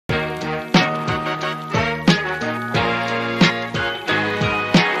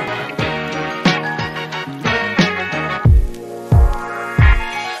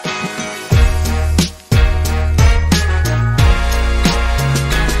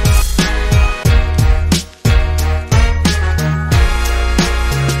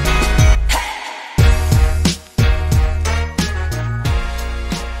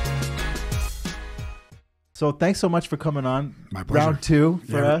So thanks so much for coming on. My pleasure. Round two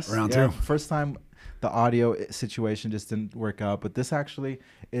for us. Round two. First time the audio situation just didn't work out, but this actually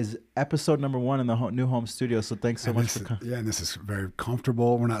is episode number 1 in the new home studio. So thanks so much for coming. Yeah, and this is very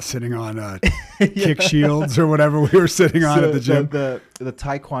comfortable. We're not sitting on kick shields or whatever we were sitting on at the gym. The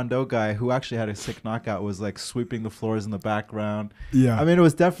Taekwondo guy who actually had a sick knockout was like sweeping the floors in the background. Yeah. I mean, it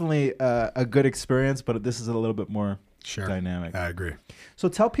was definitely a good experience, but this is a little bit more dynamic. I agree. So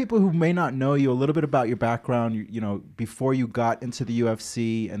tell people who may not know you a little bit about your background, you know, before you got into the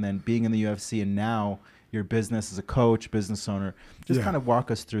UFC and then being in the UFC and now your business as a coach, business owner. Just kind of walk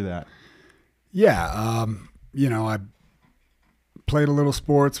us through that. Yeah. You know, I played a little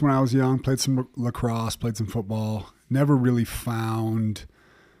sports when I was young, played some lacrosse, played some football, never really found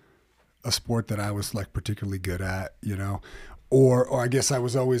a sport that I was like particularly good at, you know, or I guess I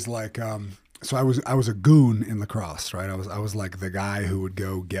was always like, so I was a goon in lacrosse, right? I was like the guy who would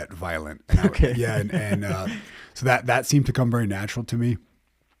go get violent. And so that seemed to come very natural to me.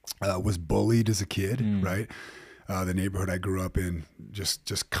 Was bullied as a kid, right? The neighborhood I grew up in,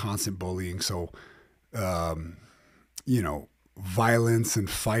 just constant bullying. So, you know, violence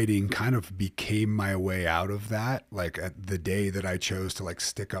and fighting kind of became my way out of that. Like at the day that I chose to like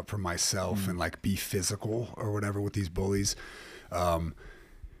stick up for myself and like be physical or whatever with these bullies,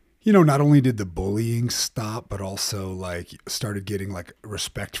 you know, not only did the bullying stop, but also like started getting like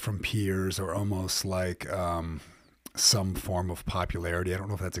respect from peers or almost like some form of popularity. I don't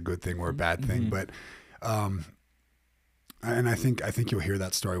know if that's a good thing or a bad thing, but and I think you'll hear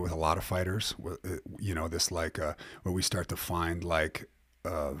that story with a lot of fighters. You know, this like where we start to find like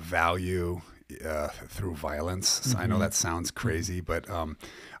value through violence. So I know that sounds crazy, but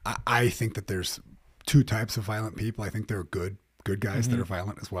I think that there's two types of violent people. I think there are good guys that are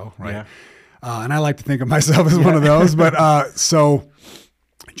violent as well, right? Yeah. And I like to think of myself as one of those. But so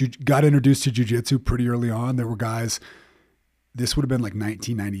got introduced to jiu-jitsu pretty early on. There were guys, this would have been like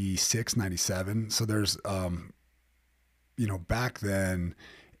 1996, 97. So there's, you know, back then,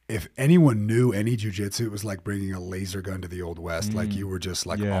 if anyone knew any jiu-jitsu, it was like bringing a laser gun to the Old West. Like you were just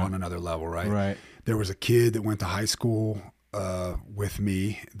like on another level, right? Right. There was a kid that went to high school with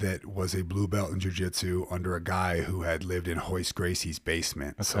me that was a blue belt in jiu-jitsu under a guy who had lived in Hoist Gracie's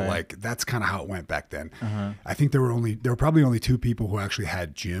basement. Okay. So like that's kind of how it went back then. I think there were probably only 2 people who actually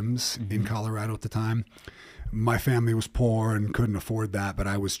had gyms in Colorado at the time. My family was poor and couldn't afford that, but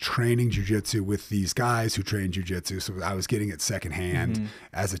I was training jiu-jitsu with these guys who trained jiu-jitsu. So I was getting it secondhand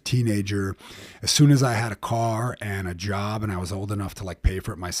as a teenager. As soon as I had a car and a job and I was old enough to like pay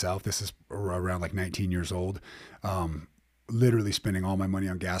for it myself, this is around like 19 years old, literally spending all my money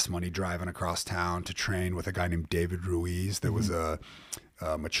on gas money, driving across town to train with a guy named David Ruiz that was a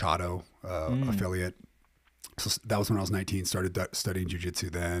Machado affiliate. So that was when I was 19, started studying jiu-jitsu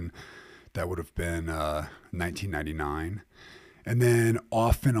then. That would have been 1999. And then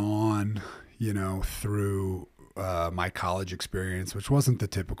off and on, you know, through my college experience, which wasn't the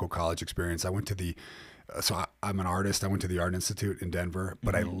typical college experience. I went to I'm an artist. I went to the Art Institute in Denver,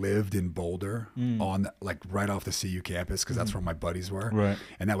 but I lived in Boulder on like right off the CU campus because that's where my buddies were. Right.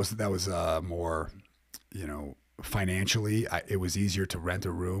 And that was more, you know, financially, it was easier to rent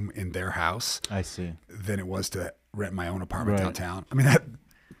a room in their house. I see. Than it was to rent my own apartment downtown. I mean,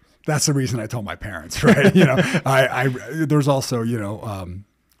 that's the reason I told my parents, right? You know, there's also, you know,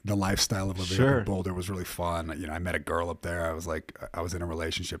 the lifestyle of living up in Boulder was really fun. You know, I met a girl up there. I was in a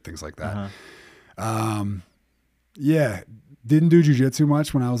relationship, things like that. Yeah, didn't do jiu-jitsu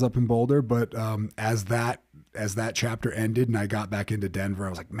much when I was up in Boulder, but as that chapter ended and I got back into Denver, I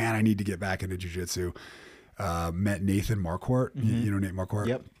was like, man, I need to get back into jiu-jitsu. Met Nathan Marquardt. You know Nate Marquardt?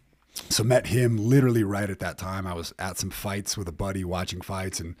 Yep. So met him literally right at that time. I was at some fights with a buddy watching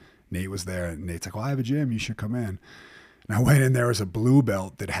fights and Nate was there and Nate's like, well, I have a gym. You should come in. And I went in there as a blue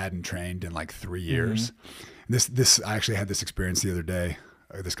belt that hadn't trained in like 3 years. I actually had this experience the other day.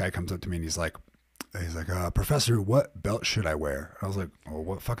 This guy comes up to me and he's like, Professor, what belt should I wear? I was like, well,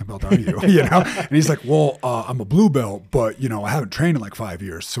 what fucking belt are you? You know? And he's like, well, I'm a blue belt, but you know, I haven't trained in like 5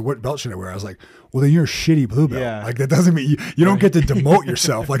 years. So what belt should I wear? I was like, well, then you're a shitty blue belt. Yeah. Like that doesn't mean you don't get to demote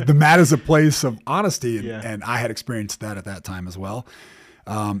yourself. Like the mat is a place of honesty. And I had experienced that at that time as well.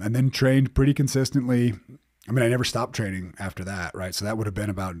 And then trained pretty consistently. I mean, I never stopped training after that. Right. So that would have been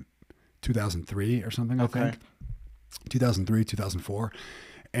about 2003 or something, I think. 2003, 2004.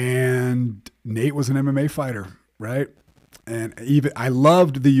 And Nate was an MMA fighter, right? And I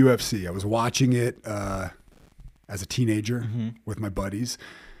loved the UFC. I was watching it as a teenager with my buddies.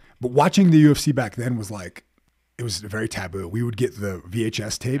 But watching the UFC back then was like, it was very taboo. We would get the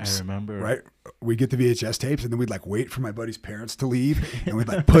VHS tapes. I remember. Right? We'd get the VHS tapes, and then we'd like wait for my buddy's parents to leave, and we'd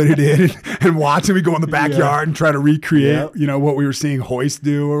like put it in and watch, and we'd go in the backyard and try to recreate, you know, what we were seeing Hoist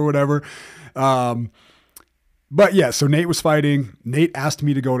do or whatever. But yeah, so Nate was fighting. Nate asked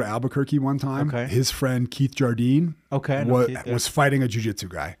me to go to Albuquerque one time. Okay. His friend Keith Jardine was fighting a jiu-jitsu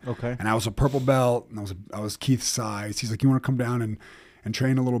guy. Okay. And I was a purple belt, and I was Keith's size. He's like, you want to come down and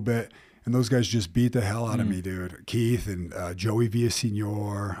train a little bit? And those guys just beat the hell out of me, dude. Keith and Joey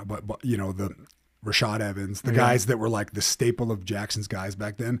Villasenor, but you know, the Rashad Evans, the guys that were like the staple of Jackson's guys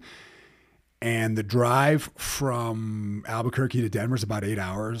back then. And the drive from Albuquerque to Denver is about 8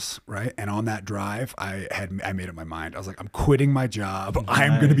 hours, right? And on that drive, I made up my mind. I was like, I'm quitting my job. Nice.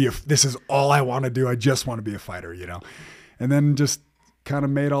 I'm going to be this is all I want to do. I just want to be a fighter, you know? And then just kind of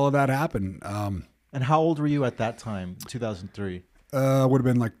made all of that happen. And how old were you at that time, 2003? Would have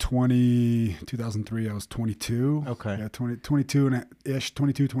been like 2003. I was 22. Okay. Yeah, 22-ish,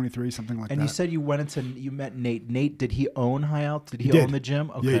 22, 23, something like that. And you said you met Nate. Nate, did he own High Alt? Did he own the gym?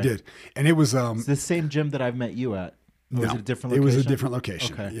 Okay. Yeah, he did. And it was it's the same gym that I've met you at. Or was it a different location? It was a different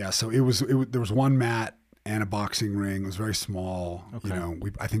location. Okay. Yeah, so there was one mat and a boxing ring. It was very small. Okay. You know,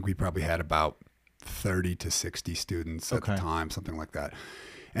 I think we probably had about 30 to 60 students at the time, something like that.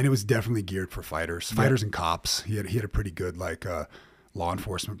 And it was definitely geared for fighters and cops. He had a pretty good like law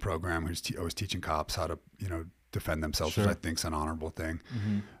enforcement program. He was teaching cops how to, you know, defend themselves, which I think is an honorable thing.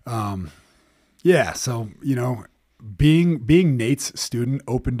 Mm-hmm. Yeah, so you know, being Nate's student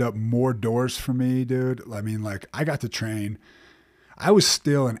opened up more doors for me, dude. I mean, like I got to train. I was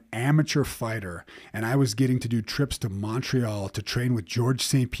still an amateur fighter, and I was getting to do trips to Montreal to train with George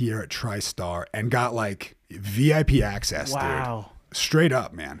St. Pierre at TriStar, and got like VIP access, dude. Straight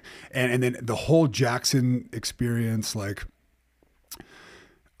up, man. And then the whole Jackson experience, like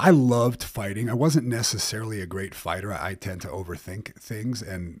I loved fighting. I wasn't necessarily a great fighter. I tend to overthink things,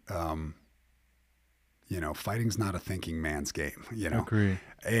 and you know, fighting's not a thinking man's game, you know. Agree.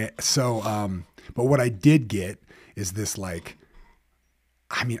 So but what I did get is this like,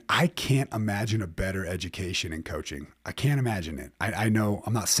 I mean, I can't imagine a better education in coaching. I can't imagine it. I know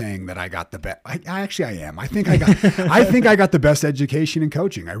I'm not saying that I got the best. I am. I think I got the best education in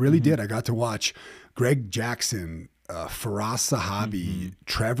coaching. I really did. I got to watch Greg Jackson, Faraz Sahabi,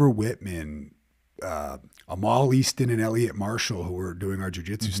 Trevor Whitman, Amal Easton and Elliot Marshall, who were doing our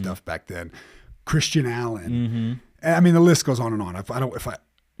jiu-jitsu stuff back then, Christian Allen. I mean, the list goes on and on.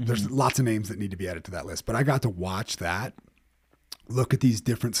 There's lots of names that need to be added to that list, but I got to watch that. Look at these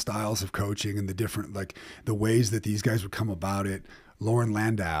different styles of coaching and the different, like the ways that these guys would come about it. Lauren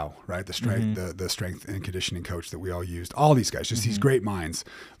Landau, right? The strength, the strength and conditioning coach that we all used. All these guys, just these great minds.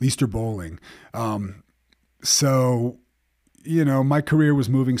 Leister Bowling. So, you know, my career was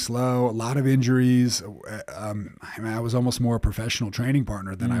moving slow. A lot of injuries. I mean, I was almost more a professional training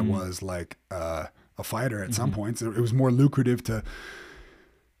partner than I was like a fighter at some points. It was more lucrative to,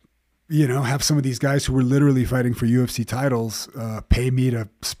 you know, have some of these guys who were literally fighting for UFC titles pay me to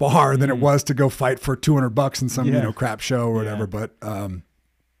spar than it was to go fight for $200 in some, you know, crap show or whatever. But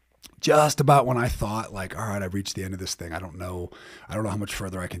just about when I thought like, all right, I've reached the end of this thing. I don't know how much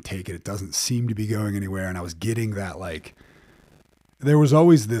further I can take it. It doesn't seem to be going anywhere. And I was getting that, like, there was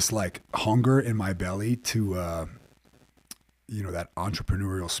always this like hunger in my belly to, you know, that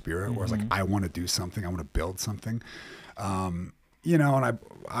entrepreneurial spirit where I was like, I want to do something. I want to build something. You know, and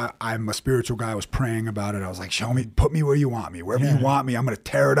I'm a spiritual guy. I was praying about it. I was like, put me where you want me. Wherever you want me, I'm going to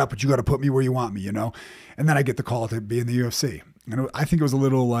tear it up, but you got to put me where you want me, you know? And then I get the call to be in the UFC. And I think it was a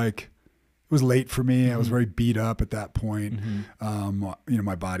little like, it was late for me. I was very beat up at that point. You know,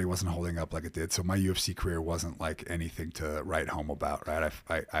 my body wasn't holding up like it did. So my UFC career wasn't like anything to write home about, right?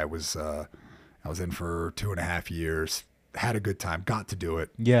 I was in for 2.5 years. Had a good time, got to do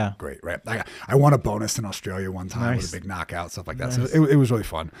it. Yeah. Great, right? I won a bonus in Australia one time with a big knockout, stuff like that. So it was really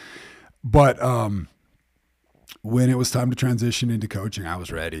fun. But when it was time to transition into coaching, I was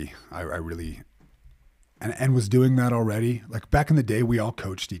ready. I really, and was doing that already. Like back in the day, we all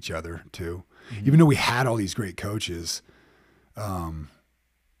coached each other too. Even though we had all these great coaches,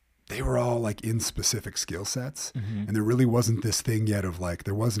 they were all like in specific skill sets. And there really wasn't this thing yet of like,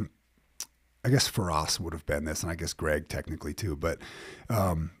 there wasn't, I guess Faraz would have been this, and I guess Greg technically too, but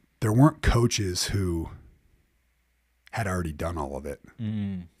there weren't coaches who had already done all of it,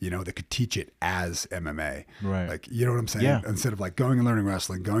 you know, that could teach it as MMA. Right. Like, you know what I'm saying? Yeah. Instead of like going and learning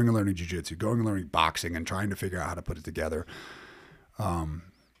wrestling, going and learning jiu-jitsu, going and learning boxing and trying to figure out how to put it together. And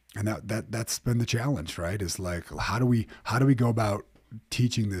that's been the challenge, right? Is like, how do we go about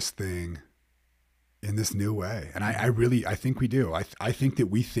teaching this thing in this new way. And I think we do. I think that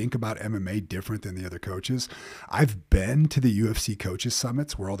we think about MMA different than the other coaches. I've been to the UFC coaches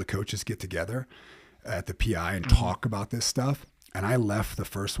summits where all the coaches get together at the PI and talk about this stuff. And I left the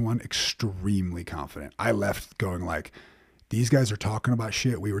first one extremely confident. I left going like, these guys are talking about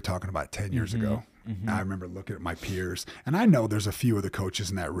shit we were talking about 10 years ago. I remember looking at my peers, and I know there's a few other coaches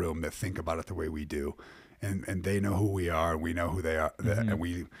in that room that think about it the way we do. And they know who we are, and we know who they are, and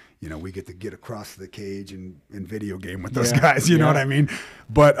we get to get across the cage and video game with those guys. You know what I mean?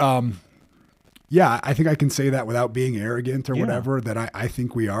 But yeah, I think I can say that without being arrogant or whatever. That I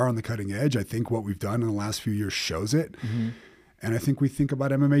think we are on the cutting edge. I think what we've done in the last few years shows it, and I think we think about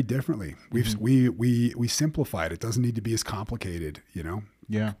MMA differently. We simplify it. It doesn't need to be as complicated.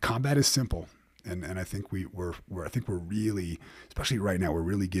 Yeah, combat is simple, and I think we're really, especially right now, we're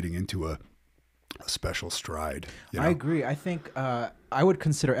really getting into a special stride. I agree. I think I would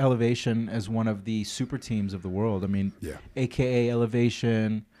consider Elevation as one of the super teams of the world. I mean, AKA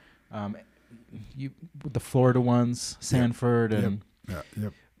Elevation, the Florida ones, Sanford, and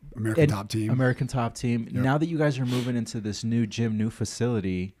American Top Team. American Top Team. Yep. Now that you guys are moving into this new gym, new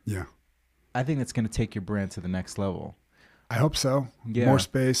facility, I think it's going to take your brand to the next level. I hope so. Yeah. More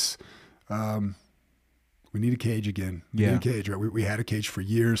space. We need a cage again. We need a cage, right? We had a cage for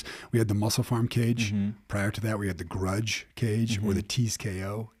years. We had the Muscle Farm cage. Prior to that, we had the Grudge cage or the Tease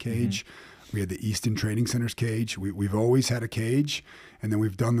KO cage. We had the Easton Training Center's cage. We've always had a cage. And then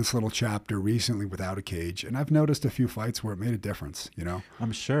we've done this little chapter recently without a cage. And I've noticed a few fights where it made a difference,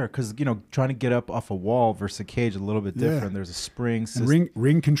 I'm sure. Because, trying to get up off a wall versus a cage is a little bit different. There's a spring system.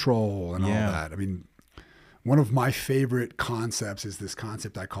 Ring control and all that. I mean, one of my favorite concepts is this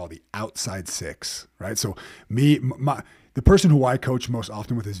concept I call the outside six, right? So the person who I coach most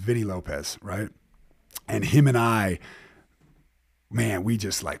often with is Vinny Lopez, right? And him and I, man, we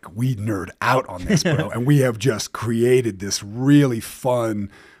nerd out on this, bro. And we have just created this really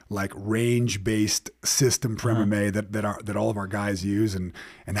fun, like range-based system for MMA that all of our guys use. And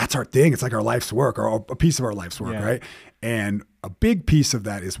that's our thing. It's like our life's work, or a piece of our life's work, right? And a big piece of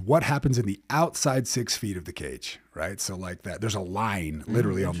that is what happens in the outside 6 feet of the cage, right? So like that, there's a line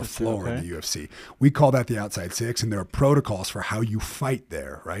literally on the floor in the UFC. We call that the outside 6, and there are protocols for how you fight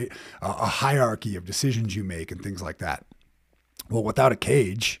there, right? A hierarchy of decisions you make and things like that. Well, without a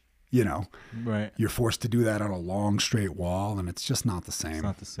cage, you're forced to do that on a long straight wall, and it's just not the same. It's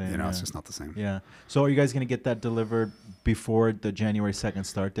not the same. It's just not the same. Yeah. So are you guys going to get that delivered before the January 2nd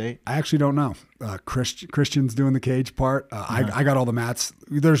start date? I actually don't know. Christian's doing the cage part. I got all the mats.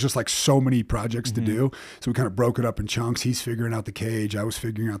 There's just like so many projects to do. So we kind of broke it up in chunks. He's figuring out the cage. I was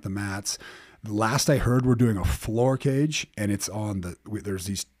figuring out the mats. The last I heard, we're doing a floor cage, and it's on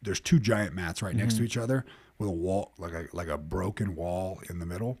there's 2 giant mats right next to each other with a wall, like a broken wall in the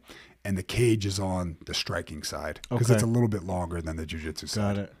middle. And the cage is on the striking side because it's a little bit longer than the jiu-jitsu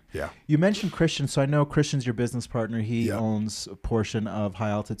side. Got it. Yeah. You mentioned Christian, so I know Christian's your business partner. He owns a portion of High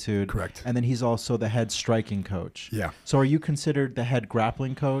Altitude. Correct. And then he's also the head striking coach. Yeah. So are you considered the head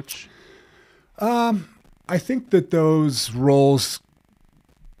grappling coach? I think that those roles,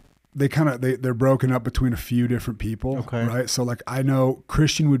 they're broken up between a few different people, right? So like I know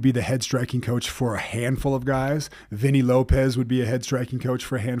Christian would be the head striking coach for a handful of guys. Vinny Lopez would be a head striking coach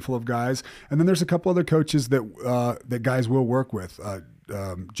for a handful of guys. And then there's a couple other coaches that guys will work with.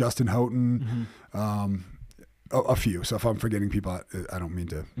 Justin Houghton, a few. So if I'm forgetting people, I don't mean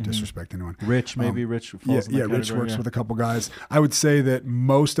to disrespect anyone. Rich falls in that category, Rich works with a couple guys. I would say that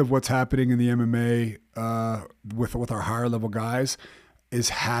most of what's happening in the MMA with our higher level guys is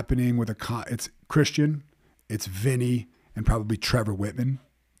happening with it's Christian, it's Vinny, and probably Trevor Whitman.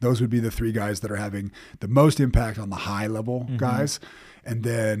 Those would be the 3 guys that are having the most impact on the high level guys. And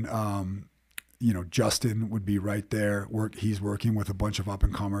then, Justin would be right there. He's working with a bunch of up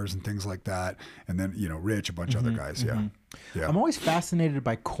and comers and things like that. And then, Rich, a bunch of other guys. Yeah. I'm always fascinated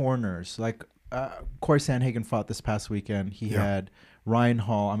by corners. Like Corey Sandhagen fought this past weekend. He had Ryan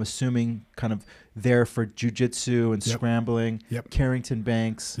Hall, I'm assuming kind of there for jiu-jitsu and scrambling. Carrington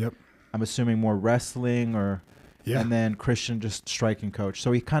Banks. I'm assuming more wrestling and then Christian just striking coach.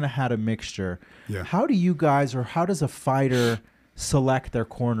 So he kind of had a mixture. How do you guys, or how does a fighter select their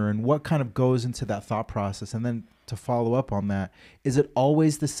corner, and what kind of goes into that thought process? And then to follow up on that, is it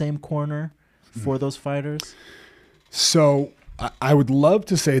always the same corner for those fighters? So I would love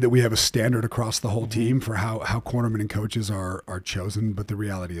to say that we have a standard across the whole team for how cornermen and coaches are chosen, but the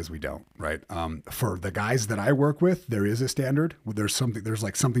reality is we don't, right? For the guys that I work with, there is a standard. There's something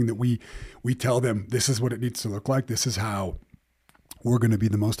that we tell them, this is what it needs to look like. This is how we're going to be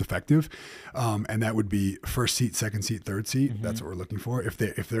the most effective. And that would be first seat, second seat, third seat. Mm-hmm. That's what we're looking for. If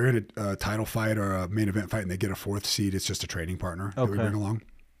they're in a title fight or a main event fight and they get a fourth seat, it's just a training partner that we bring along.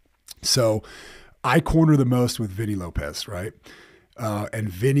 So I corner the most with Vinny Lopez, right? And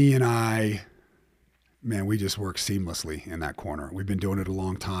Vinny and I, man, we just work seamlessly in that corner. We've been doing it a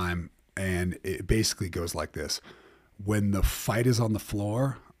long time. And it basically goes like this. When the fight is on the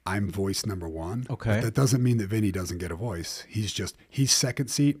floor, I'm voice number one. Okay. But that doesn't mean that Vinny doesn't get a voice. He's second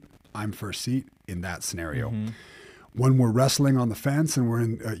seat. I'm first seat in that scenario. Mm-hmm. When we're wrestling on the fence and we're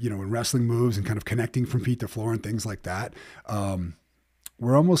in, in wrestling moves and kind of connecting from feet to floor and things like that,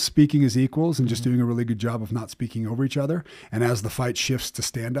 we're almost speaking as equals and just doing a really good job of not speaking over each other. And as the fight shifts to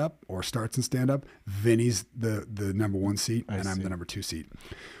stand up or starts in stand up, Vinny's the number one seat and I'm the number two seat.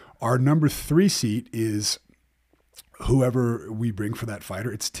 Our number three seat is whoever we bring for that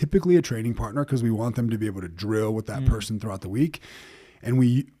fighter. It's typically a training partner because we want them to be able to drill with that person throughout the week.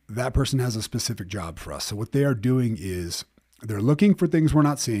 And that person has a specific job for us. So what they are doing is they're looking for things we're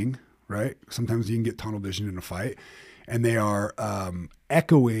not seeing, right? Sometimes you can get tunnel vision in a fight. And they are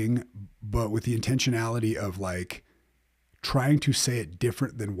echoing, but with the intentionality of like trying to say it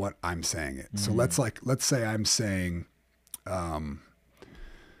different than what I'm saying it. So let's say I'm saying,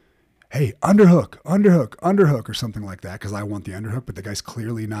 hey, underhook, or something like that, because I want the underhook, but the guy's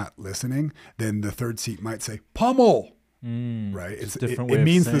clearly not listening. Then the third seat might say pummel, right? It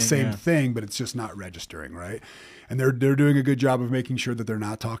means the same thing, but it's just not registering, right? And they're doing a good job of making sure that they're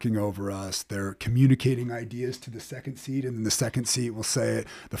not talking over us. They're communicating ideas to the second seat, and then the second seat will say it.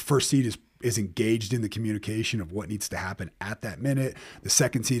 The first seat is engaged in the communication of what needs to happen at that minute. The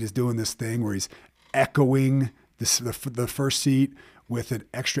second seat is doing this thing where he's echoing the first seat with an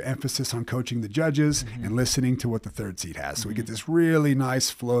extra emphasis on coaching the judges and listening to what the third seat has. So we get this really nice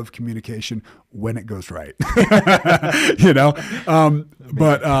flow of communication when it goes right,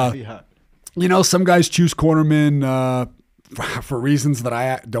 some guys choose cornermen for reasons that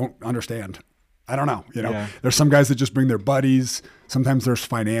I don't understand. I don't know. There's some guys that just bring their buddies. Sometimes there's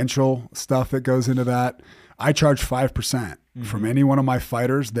financial stuff that goes into that. I charge 5% from any one of my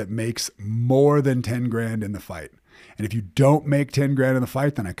fighters that makes more than 10 grand in the fight. And if you don't make 10 grand in the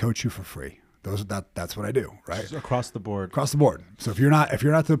fight, then I coach you for free. That's what I do, right? Just across the board. Across the board. So if you're not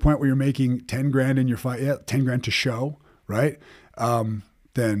to the point where you're making 10 grand in your fight, 10 grand to show, right?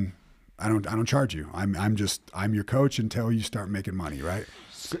 Then I don't charge you. I'm your coach until you start making money, right?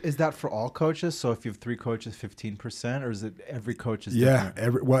 So is that for all coaches? So if you have 3 coaches, 15%, or is it every coach is different?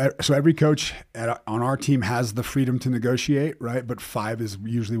 Yeah, so every coach on our team has the freedom to negotiate, right? But 5 is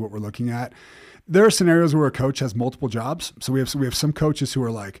usually what we're looking at. There are scenarios where a coach has multiple jobs. So we have some coaches who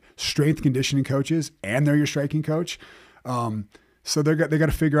are like strength conditioning coaches and they're your striking coach. So they got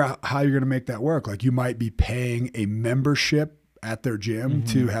to figure out how you're going to make that work. Like you might be paying a membership at their gym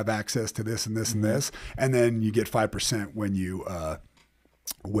to have access to this and this and this, and then you get 5% when you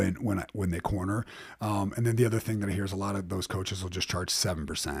when they corner. And then the other thing that I hear is a lot of those coaches will just charge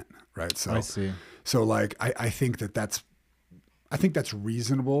 7%, right? So I see. So like I think that's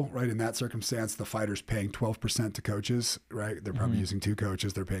reasonable, right? In that circumstance, the fighter's paying 12% to coaches, right? They're probably using 2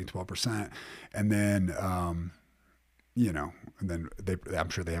 coaches. They're paying 12%. And then, and then I'm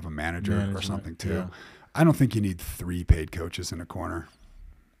sure they have a manager or something too. Yeah. I don't think you need 3 paid coaches in a corner.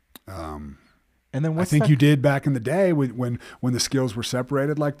 And then I think you did back in the day when the skills were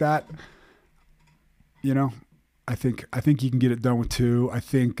separated like that. I think you can get it done with 2. I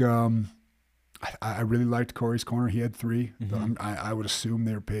think, I really liked Corey's corner. He had 3. I would assume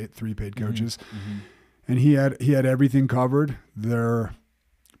they were 3 paid coaches, and he had everything covered.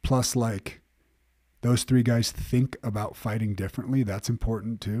 Plus like those 3 guys think about fighting differently. That's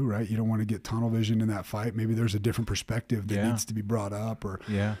important too, right? You don't want to get tunnel vision in that fight. Maybe there's a different perspective that needs to be brought up, or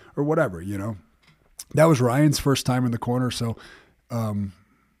whatever. That was Ryan's first time in the corner, so.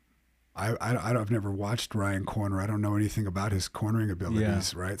 I've never watched Ryan corner. I don't know anything about his cornering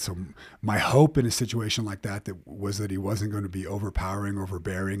abilities, right? So my hope in a situation like that was that he wasn't going to be overpowering,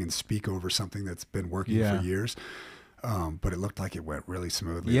 overbearing, and speak over something that's been working for years. But it looked like it went really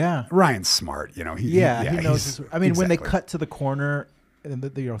smoothly. Yeah, Ryan's smart, He knows. When they cut to the corner,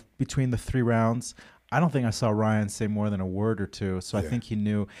 between the 3 rounds, I don't think I saw Ryan say more than a word or 2. So I think he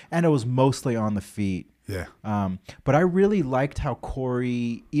knew, and it was mostly on the feet. Yeah. But I really liked how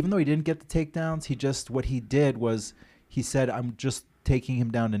Corey, even though he didn't get the takedowns, what he did was he said, I'm just taking him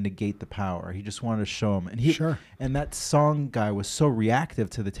down to negate the power. He just wanted to show him. And that Song guy was so reactive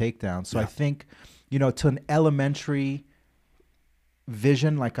to the takedown. So I think, to an elementary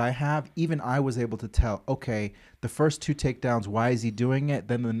vision like I have, even I was able to tell, okay, the first 2 takedowns, why is he doing it?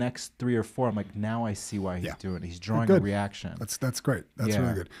 Then the next 3 or 4, I'm like, now I see why he's doing it. He's drawing a reaction. That's great. That's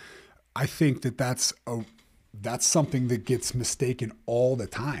really good. I think that's something that gets mistaken all the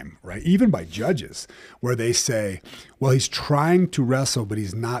time, right? Even by judges, where they say, well, he's trying to wrestle, but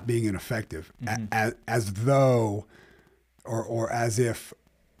he's not being ineffective, as though, or as if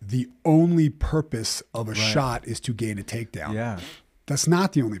the only purpose of a shot is to gain a takedown. Yeah. That's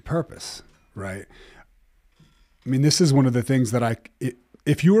not the only purpose, right? I mean, this is one of the things that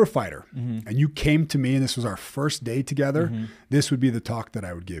if you were a fighter and you came to me and this was our first day together, this would be the talk that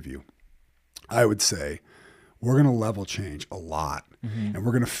I would give you. I would say, we're going to level change a lot and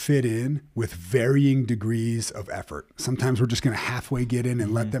we're going to fit in with varying degrees of effort. Sometimes we're just going to halfway get in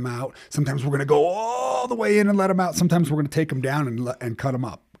and let them out. Sometimes we're going to go all the way in and let them out. Sometimes we're going to take them down and cut them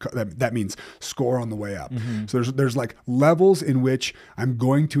up. That means score on the way up. So there's like levels in which I'm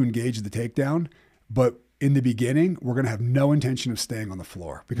going to engage the takedown, but in the beginning, we're going to have no intention of staying on the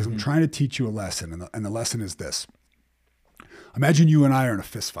floor because I'm trying to teach you a lesson. And the lesson is this. Imagine you and I are in a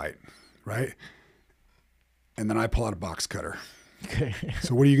fist fight, right? And then I pull out a box cutter. Okay.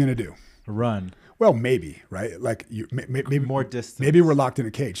 So what are you going to do? Run. Well, maybe, right? Like maybe more distance. Maybe we're locked in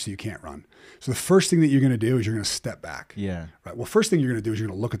a cage, so you can't run. So the first thing that you're going to do is you're going to step back. Yeah. Right. Well, first thing you're going to do is you're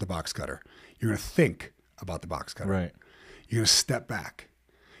going to look at the box cutter. You're going to think about the box cutter. Right. You're going to step back.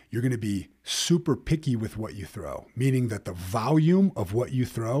 You're going to be super picky with what you throw, meaning that the volume of what you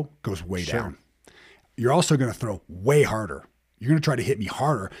throw goes way down. You're also going to throw way harder. You're going to try to hit me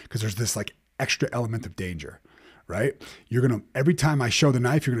harder because there's this like extra element of danger, right? You're going to, every time I show the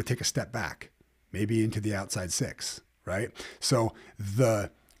knife, you're going to take a step back, maybe into the outside 6, right? So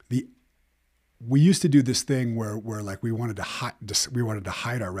we used to do this thing where like we wanted to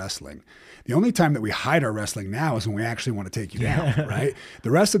hide our wrestling. The only time that we hide our wrestling now is when we actually want to take you down, right?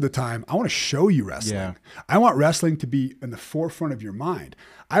 The rest of the time, I want to show you wrestling. Yeah. I want wrestling to be in the forefront of your mind.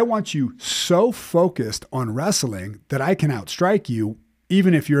 I want you so focused on wrestling that I can outstrike you,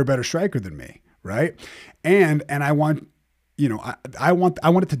 even if you're a better striker than me, right? And I want, I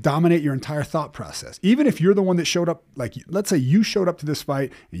want it to dominate your entire thought process. Even if you're the one that showed up, like let's say you showed up to this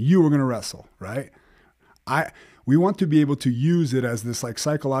fight and you were going to wrestle, right? We want to be able to use it as this like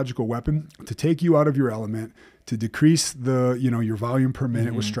psychological weapon to take you out of your element, to decrease the, your volume per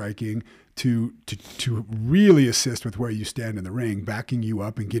minute with striking, to really assist with where you stand in the ring, backing you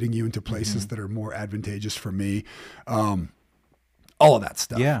up and getting you into places that are more advantageous for me. All of that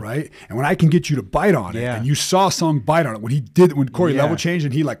stuff, right? And when I can get you to bite on it, and you saw Song bite on it, when Corey level changed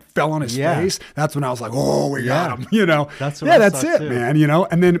and he like fell on his face, that's when I was like, oh, we got him, That's what that's it, too. Man,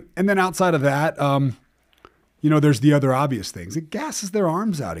 and then outside of that, there's the other obvious things. It gasses their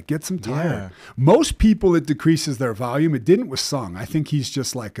arms out. It gets them tired. Yeah. Most people, it decreases their volume. It didn't with Song. I think he's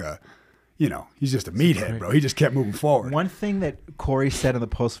just like he's just a meathead, bro. He just kept moving forward. One thing that Corey said in the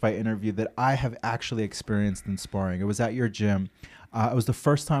post-fight interview that I have actually experienced in sparring, it was at your gym. It was the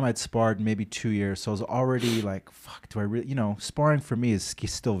first time I'd sparred in maybe 2 years. So I was already like, fuck, do I really, sparring for me is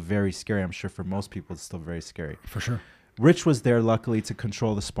still very scary. I'm sure for most people it's still very scary. For sure. Rich was there luckily to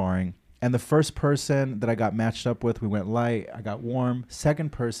control the sparring. And the first person that I got matched up with, we went light, I got warm.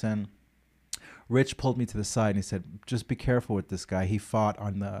 Second person, Rich pulled me to the side and he said, just be careful with this guy. He fought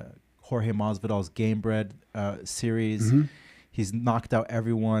on the Jorge Masvidal's Game Bread series. He's knocked out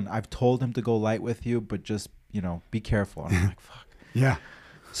everyone. I've told him to go light with you, but just, be careful. And I'm like, fuck. Yeah.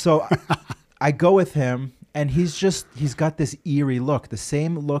 So I go with him and he's got this eerie look, the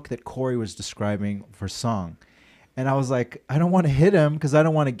same look that Corey was describing for Song. And I was like, I don't want to hit him because I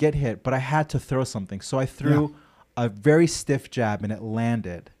don't want to get hit, but I had to throw something. So I threw a very stiff jab and it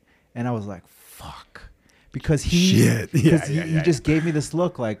landed. And I was like, fuck. Because he just gave me this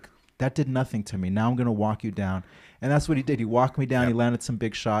look like, that did nothing to me. Now I'm going to walk you down. And that's what he did. He walked me down. He landed some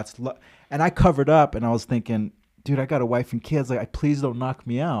big shots. And I covered up and I was thinking, dude, I got a wife and kids. Like, please don't knock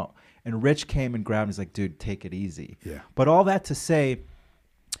me out. And Rich came and grabbed me. He's like, dude, take it easy. Yeah. But all that to say,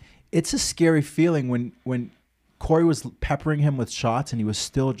 it's a scary feeling when Corey was peppering him with shots and he was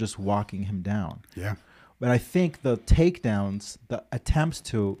still just walking him down. Yeah. But I think the takedowns, the attempts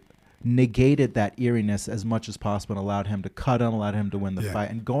to negated that eeriness as much as possible and allowed him to cut him, allowed him to win the fight.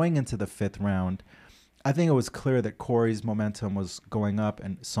 And going into the 5th round, I think it was clear that Corey's momentum was going up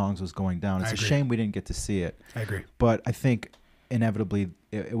and Song's was going down. It's a shame we didn't get to see it. I agree. But I think inevitably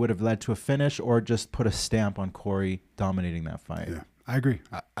it would have led to a finish or just put a stamp on Corey dominating that fight. Yeah, I agree.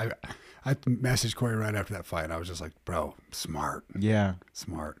 I messaged Corey right after that fight. And I was just like, bro, smart. Yeah.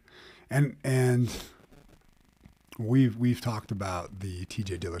 Smart. And we've talked about the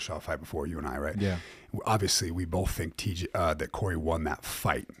TJ Dillashaw fight before, you and I, right? Yeah. Obviously, we both think that Corey won that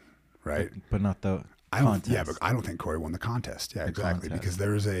fight, right? But not the contest. contest. Yeah, but I don't think Corey won the contest. Yeah, exactly. Contest. Because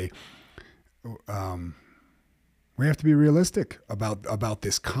there's we have to be realistic about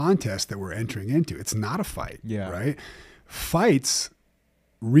this contest that we're entering into. It's not a fight, right? Fights,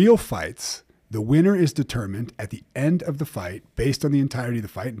 real fights, the winner is determined at the end of the fight based on the entirety of the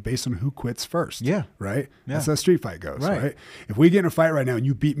fight and based on who quits first. Yeah. Right? Yeah. That's how a street fight goes, right? If we get in a fight right now and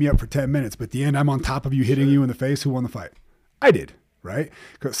you beat me up for 10 minutes, but at the end I'm on top of you hitting you in the face, who won the fight? I did, right?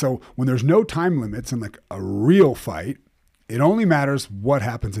 So when there's no time limits in like a real fight, it only matters what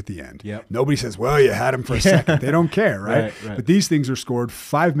happens at the end. Yep. Nobody says, well, you had him for a second. They don't care, right? But these things are scored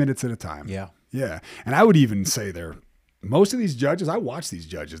 5 minutes at a time. Yeah. Yeah. And I would even say most of these judges, I watch these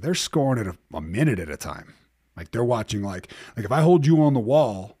judges, they're scoring at a minute at a time. Like they're watching like if I hold you on the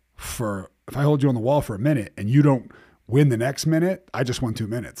wall for a minute and you don't win the next minute, I just won 2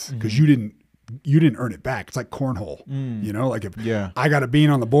 minutes because you didn't earn it back. It's like cornhole, you know, like if I got a bean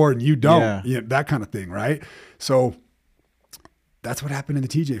on the board and you don't, you know, that kind of thing. Right. So that's what happened in the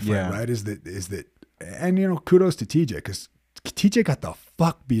TJ fight, right? Is that, and you know, kudos to TJ because TJ got the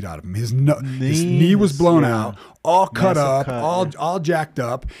fuck beat out of him. His knee was blown out, all cut up, all jacked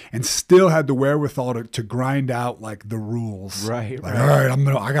up, and still had the wherewithal to grind out like the rules. Right. Like, all right,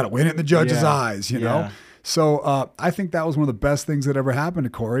 I got to win it in the judge's eyes, you know? So I think that was one of the best things that ever happened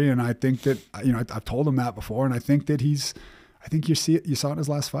to Corey. And I think that, you know, I've told him that before. And I think that you saw it in his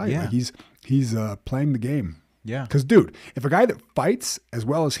last fight. Yeah. Like he's playing the game. Yeah. Because, dude, if a guy that fights as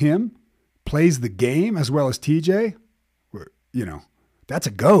well as him plays the game as well as TJ, you know, that's a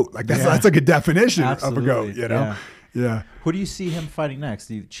GOAT. Like that's like a definition of a GOAT, you know? Yeah. Who do you see him fighting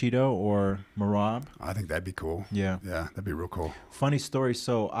next? Either Cheeto or Marab? I think that'd be cool. Yeah. Yeah, that'd be real cool. Funny story.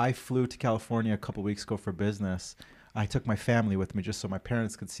 So I flew to California a couple weeks ago for business. I took my family with me just so my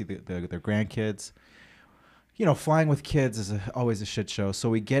parents could see their grandkids. You know, flying with kids is always a shit show. So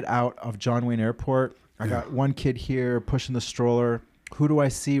we get out of John Wayne Airport. I got one kid here pushing the stroller. Who do I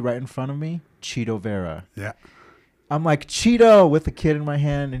see right in front of me? Cheeto Vera. Yeah. I'm like, Cheeto, with the kid in my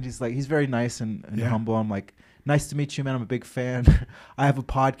hand. And he's very nice and humble. I'm like, nice to meet you, man. I'm a big fan. I have a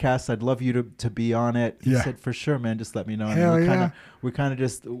podcast. I'd love you to be on it. He said, for sure, man. Just let me know. And we kind of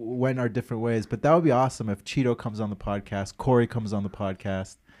just went our different ways. But that would be awesome if Cheeto comes on the podcast, Corey comes on the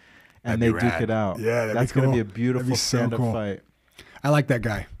podcast, and they duke it out. Yeah, that's going to be a beautiful stand-up fight. I like that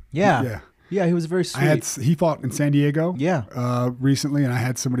guy. Yeah. Yeah. Yeah, he was very sweet. He fought in San Diego recently, and I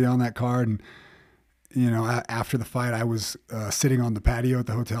had somebody on that card. And, you know, after the fight, I was sitting on the patio at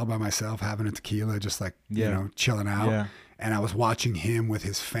the hotel by myself, having a tequila, just like, you know, chilling out. Yeah. And I was watching him with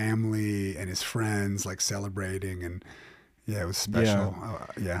his family and his friends, like celebrating. And, it was special.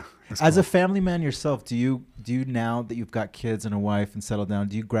 Yeah. As a family man yourself, do you now that you've got kids and a wife and settled down,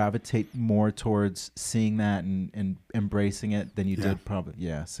 do you gravitate more towards seeing that and embracing it than you did probably?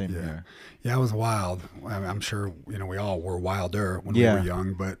 Yeah, same here. Yeah, it was wild. I'm sure, you know, we all were wilder when we were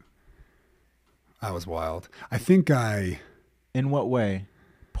young, but I was wild. I think In what way?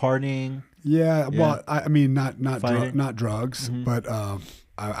 Partying? Yeah, well, I mean, not drugs, but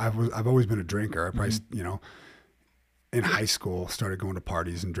I've always been a drinker. I probably, you know, in high school, started going to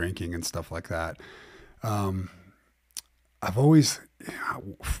parties and drinking and stuff like that. I've always,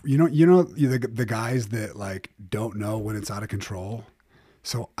 you know, the guys that like don't know when it's out of control.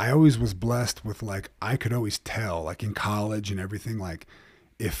 So I always was blessed with like, I could always tell like in college and everything, like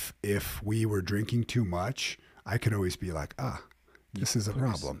if we were drinking too much, I could always be like, this is a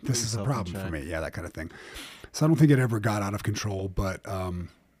problem. This is a problem for me. Yeah. That kind of thing. So I don't think it ever got out of control, but,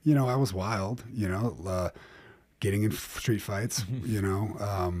 you know, I was wild, you know, getting in street fights, you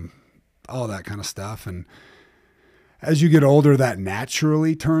know, all that kind of stuff. And as you get older, that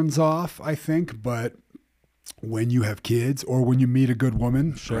naturally turns off, I think. But when you have kids or when you meet a good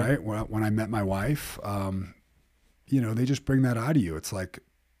woman, right? When I met my wife, you know, they just bring that out of you. It's like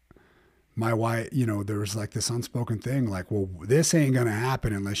my wife, you know, there was like this unspoken thing like, well, this ain't going to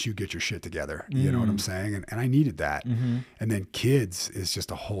happen unless you get your shit together. You know what I'm saying? And I needed that. And then kids is just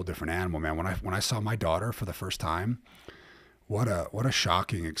a whole different animal, man. When I saw my daughter for the first time, what a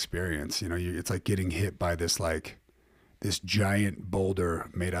shocking experience. You know, it's like getting hit by this giant boulder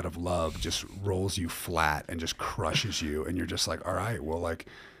made out of love just rolls you flat and just crushes you. And you're just like, all right, well, like,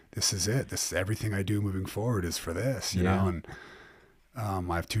 this is it. This is everything I do moving forward is for this, you know? And, I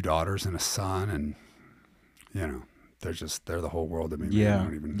have 2 daughters and a son, and you know, they're the whole world to me. Yeah. Man. I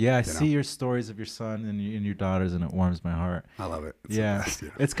don't even, yeah. I see your stories of your son and your daughters, and it warms my heart. I love it. It's yeah. the best, you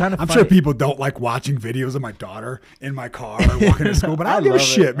know? It's kind of I'm funny. sure people don't like watching videos of my daughter in my car or walking to school, but I don't give a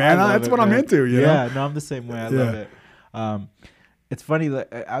shit, man. That's what I'm into. You know? No, I'm the same way. I love it. It's funny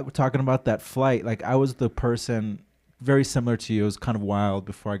that I was talking about that flight. Like, I was the person very similar to you. It was kind of wild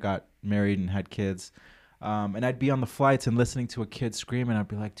before I got married and had kids. And I'd be on the flights and listening to a kid scream, and I'd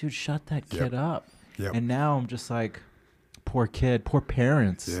be like, dude, shut that kid up. Yep. And now I'm just like, poor kid, poor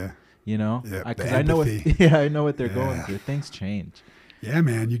parents. Yeah. You know? Yeah. Because I know what they're going through. Things change. Yeah,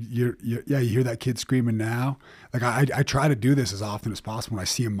 man. You hear that kid screaming now. Like, I try to do this as often as possible when I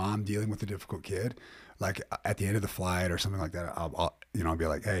see a mom dealing with a difficult kid. Like, at the end of the flight or something like that, I'll be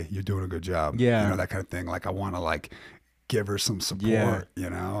like, hey, you're doing a good job. Yeah. You know, that kind of thing. Like, I want to, like, give her some support, you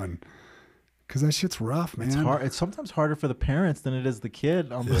know, and because that shit's rough, man. It's hard. It's sometimes harder for the parents than it is the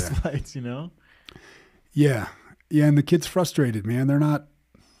kid on those flights, you know? Yeah. Yeah, and the kid's frustrated, man. They're not...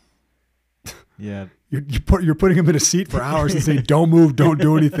 Yeah. You're putting them in a seat for hours and saying, don't move, don't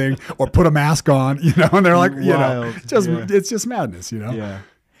do anything, or put a mask on, you know, and they're like, you know, it's just madness, you know? Yeah.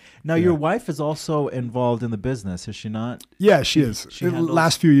 Now, your wife is also involved in the business, is she not? Yeah, she is. The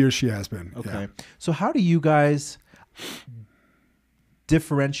last few years, she has been. Okay. Yeah. So how do you guys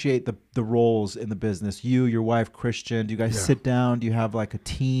differentiate the roles in the business? You, your wife, Christian, do you guys sit down? Do you have like a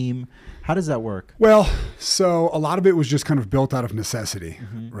team? How does that work? Well, so a lot of it was just kind of built out of necessity,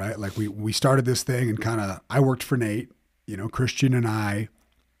 right? Like we started this thing and I worked for Nate, you know, Christian and I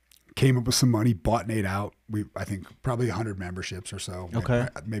came up with some money, bought Nate out. I think probably 100 memberships or so,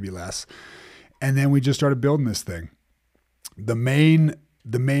 maybe less. And then we just started building this thing. The main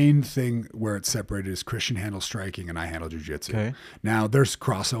thing where it's separated is Christian handles striking and I handle jiu-jitsu. Okay. Now there's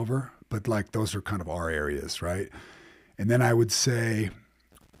crossover, but like those are kind of our areas, right? And then I would say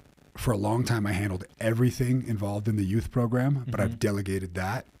for a long time I handled everything involved in the youth program, but I've delegated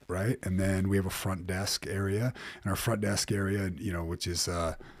that, right? And then we have a front desk area, and our front desk area, you know, which is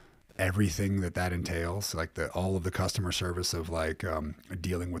everything that entails, like all of the customer service of like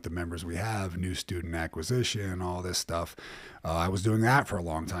dealing with the members we have, new student acquisition, all this stuff. I was doing that for a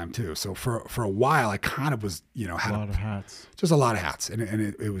long time too. So for a while, I kind of was, you know, had a lot of hats, just a lot of hats, and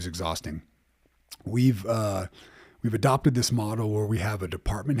it was exhausting. We've adopted this model where we have a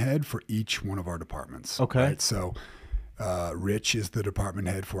department head for each one of our departments. Okay. Right? So Rich is the department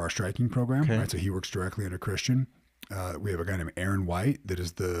head for our striking program. Okay. Right? So he works directly under Christian. We have a guy named Aaron White that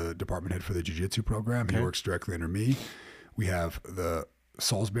is the department head for the Jiu-Jitsu program. Okay. He works directly under me. We have the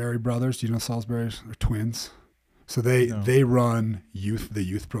Salisbury brothers. Do you know Salisbury's? They're twins. So they run the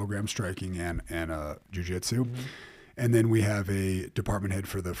youth program, striking and Jiu-Jitsu. And then we have a department head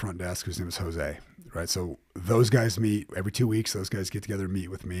for the front desk whose name is Jose. Right. So those guys meet every 2 weeks. Those guys get together and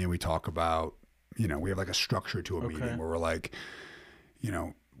meet with me, and we talk about, you know, we have like a structure to a meeting where we're like, you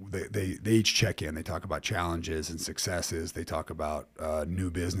know, they each check in. They talk about challenges and successes. They talk about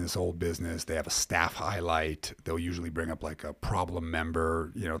new business, old business. They have a staff highlight. They'll usually bring up like a problem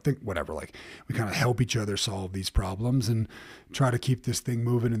member, you know, whatever. Like we kind of help each other solve these problems and try to keep this thing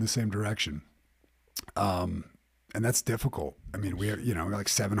moving in the same direction. And that's difficult. I mean, we have, you know, like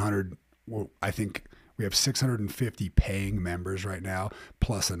 700. Well, I think we have 650 paying members right now,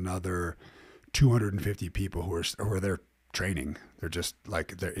 plus another 250 people who are there training. They're just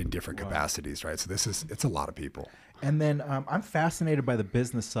like they're in different capacities, right? So it's a lot of people. And then I'm fascinated by the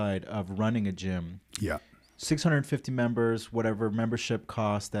business side of running a gym. Yeah. 650 members, whatever membership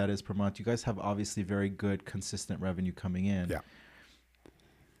cost that is per month. You guys have obviously very good, consistent revenue coming in. Yeah.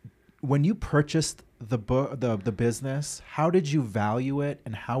 When you purchased the business, how did you value it,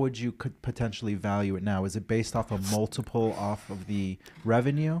 and how would you could potentially value it now? Is it based off a multiple off of the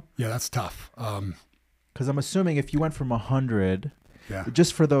revenue? Yeah, that's tough. Because I'm assuming if you went from 100,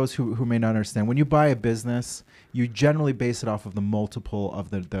 just for those who may not understand, when you buy a business, you generally base it off of the multiple of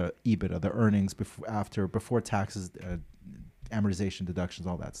the EBITDA, the earnings before taxes, amortization, deductions,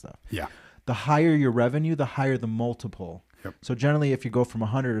 all that stuff. Yeah. The higher your revenue, the higher the multiple. Yep. So generally, if you go from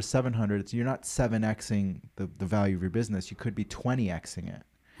 100 or 700, you're not 7xing the value of your business. You could be 20xing it.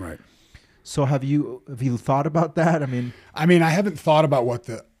 Right. So have you thought about that? I mean, I haven't thought about what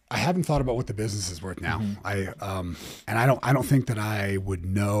the business is worth now. And I don't think that I would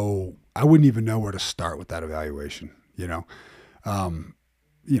know. I wouldn't even know where to start with that evaluation. You know,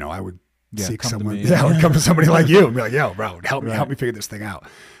 I would seek someone. I would come to somebody like you and be like, "Yo, bro, help me figure this thing out."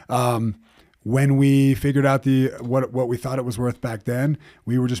 When we figured out what we thought it was worth back then,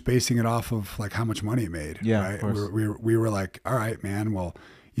 we were just basing it off of like how much money it made. Yeah, right? Of course. We were like, all right, man. Well,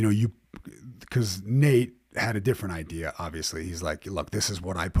 you know, because Nate had a different idea. Obviously, he's like, look, this is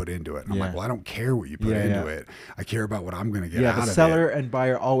what I put into it. And I'm Yeah. like, well, I don't care what you put into it. I care about what I'm going to get out of it. The seller and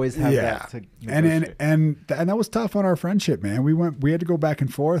buyer always have that to negotiate. And that was tough on our friendship, man. We had to go back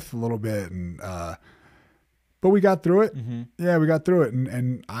and forth a little bit, and but we got through it. Yeah, we got through it,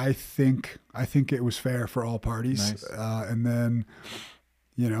 and I think it was fair for all parties. Nice. And then,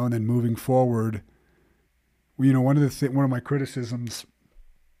 and then moving forward, one of my criticisms,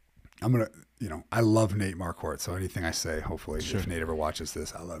 I love Nate Marquardt, so anything I say, hopefully, if Nate ever watches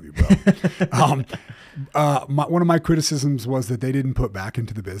this, I love you, bro. One of my criticisms was that they didn't put back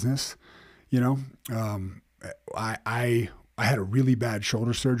into the business. I had a really bad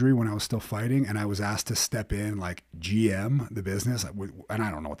shoulder surgery when I was still fighting, and I was asked to step in like GM the business, and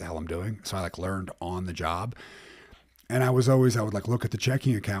I don't know what the hell I'm doing. So I learned on the job. And I would look at the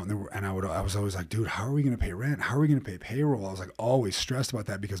checking account, and I was always like, dude, how are we going to pay rent? How are we going to pay payroll? I was always stressed about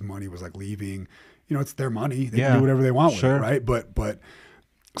that because money was leaving. It's their money. They can do whatever they want with it, right? But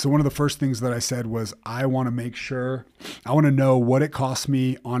so one of the first things that I said was, I want to make sure, I want to know what it costs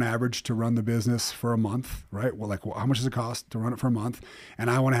me on average to run the business for a month, right? Well, how much does it cost to run it for a month? And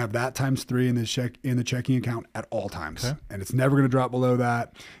I want to have that times 3 in the checking account at all times. Okay. And it's never going to drop below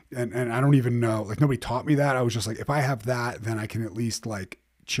that. And I don't even know, nobody taught me that. I was just if I have that, then I can at least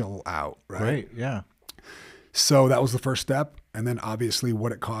chill out, right? Right, yeah. So that was the first step. And then obviously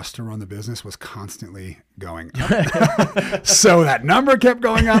what it cost to run the business was constantly going up. So that number kept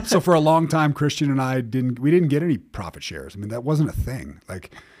going up. So for a long time, Christian and I didn't get any profit shares. I mean, that wasn't a thing.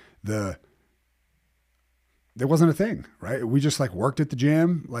 There wasn't a thing, right? We just worked at the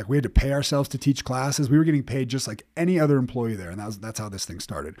gym. We had to pay ourselves to teach classes. We were getting paid just like any other employee there. And that's how this thing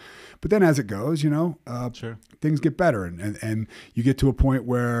started. But then as it goes, sure, things get better, and you get to a point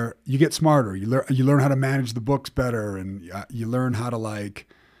where you get smarter. You learn how to manage the books better, and you learn how to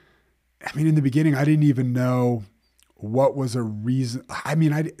in the beginning, I didn't even know what was a reason. I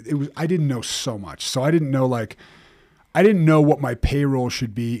didn't know so much. So I didn't know I didn't know what my payroll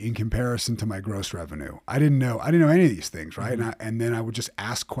should be in comparison to my gross revenue. I didn't know any of these things, right? Mm-hmm. And then I would just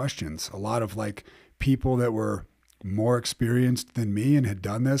ask questions. A lot of people that were more experienced than me and had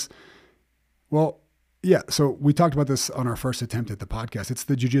done this. Well, yeah. So we talked about this on our first attempt at the podcast. It's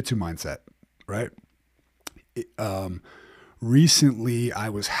the jiu-jitsu mindset, right? Recently, I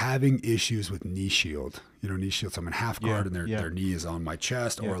was having issues with knee shield. Knee shield. So I'm in half guard, and their knee is on my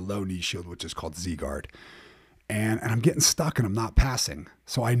chest, or a low knee shield, which is called Z guard. And I'm getting stuck, and I'm not passing.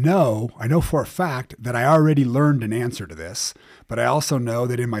 So I know for a fact that I already learned an answer to this, but I also know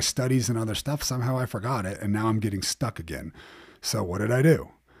that in my studies and other stuff, somehow I forgot it, and now I'm getting stuck again. So what did I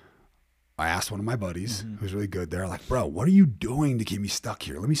do? I asked one of my buddies who's really good there, bro, what are you doing to keep me stuck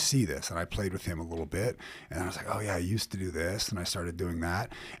here? Let me see this. And I played with him a little bit, and I was like, oh yeah, I used to do this. And I started doing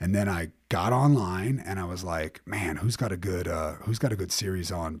that. And then I got online, and I was like, man, who's got a good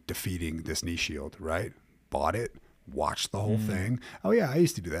series on defeating this knee shield, right? Bought it, watched the whole thing. Oh yeah, I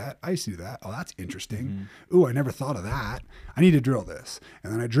used to do that. Oh, that's interesting. Ooh, I never thought of that. I need to drill this.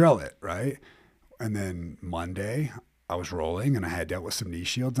 And then I drill it, right? And then Monday, I was rolling, and I had dealt with some knee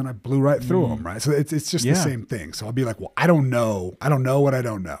shields, and I blew right through them, right? So it's just the same thing. So I'll be like, well, I don't know what I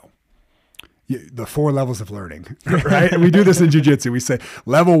don't know. The 4 levels of learning, right? We do this in jiu-jitsu. We say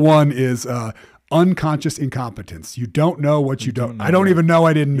level 1 is unconscious incompetence. You don't know what you don't know. I don't even know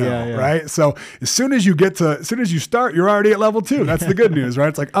I didn't know, right? So as soon as you start, you're already at level 2. That's the good news, right?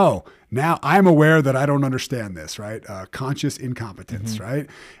 It's oh, now I'm aware that I don't understand this, right? Conscious incompetence, right?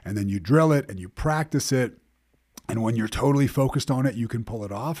 And then you drill it and you practice it. And when you're totally focused on it, you can pull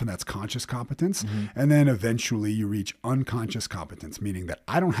it off, and that's conscious competence. And then eventually you reach unconscious competence, meaning that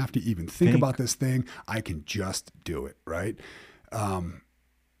I don't have to even think about this thing. I can just do it, right? And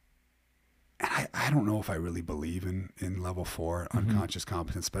I don't know if I really believe in level 4 unconscious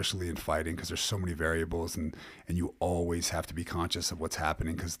competence, especially in fighting, because there's so many variables, and you always have to be conscious of what's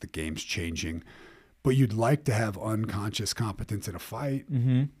happening because the game's changing. But you'd like to have unconscious competence in a fight,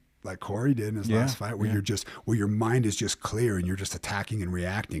 like Corey did in his last fight, where where your mind is just clear and you're just attacking and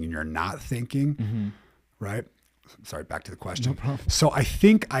reacting and you're not thinking, right? Sorry, back to the question. No problem. So I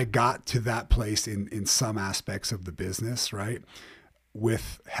think I got to that place in some aspects of the business, right?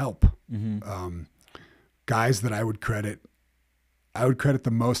 With help. Guys that I would credit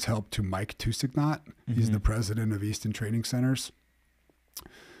the most help to Mike Tusignot. He's the president of Easton Training Centers.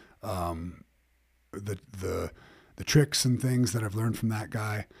 The tricks and things that I've learned from that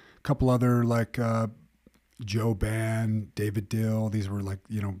guy. A couple other Joe Ban, David Dill. These were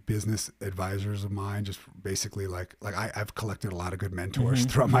business advisors of mine. Just basically I've collected a lot of good mentors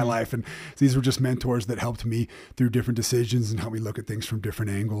throughout my life, and these were just mentors that helped me through different decisions and helped me look at things from different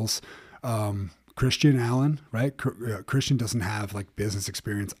angles. Christian Allen, right? Christian doesn't have like business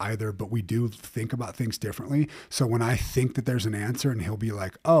experience either, but we do think about things differently. So when I think that there's an answer and he'll be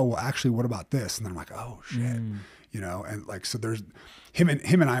like, oh, well, actually, what about this? And then I'm like, oh shit, you know? And like, so there's him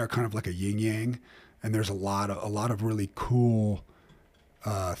and I are kind of like a yin yang, and there's a lot of really cool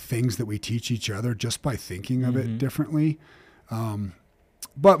things that we teach each other just by thinking of it differently.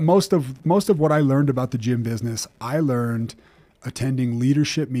 But most of what I learned about the gym business, I learned attending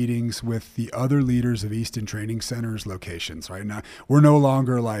leadership meetings with the other leaders of Easton Training Center's locations. Right now, we're no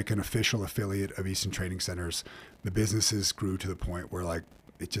longer like an official affiliate of Easton Training Centers. The businesses grew to the point where like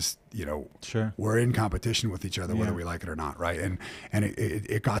it just, you know, Sure. we're in competition with each other, whether we like it or not, right? And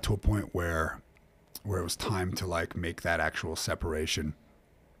it got to a point where it was time to like make that actual separation.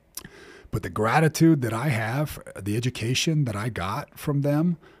 But the gratitude that I have, the education that I got from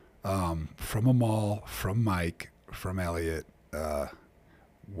them, from Amal, from Mike, from Elliot,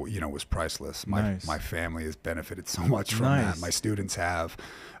 you know, was priceless. My family has benefited so much from that. My students have,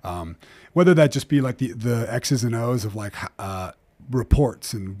 whether that just be like the X's and O's of like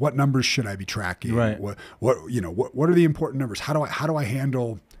reports and what numbers should I be tracking? Right. What are the important numbers? How do I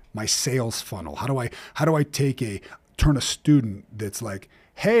handle my sales funnel? How do I turn a student that's like,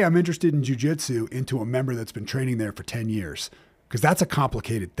 hey, I'm interested in jiu-jitsu into a member that's been training there for 10 years? Because that's a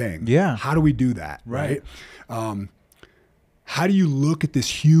complicated thing. Yeah. How do we do that? Right. How do you look at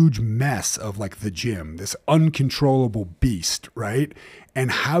this huge mess of like the gym, this uncontrollable beast, right?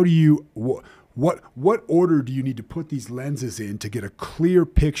 And how do you, what order do you need to put these lenses in to get a clear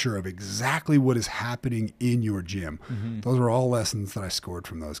picture of exactly what is happening in your gym? Those are all lessons that I scored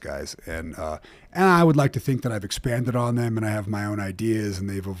from those guys. And I would like to think that I've expanded on them and I have my own ideas and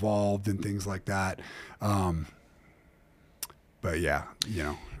they've evolved and things like that. But yeah, you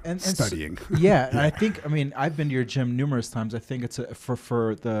know, studying. And I think, I mean, I've been to your gym numerous times. I think it's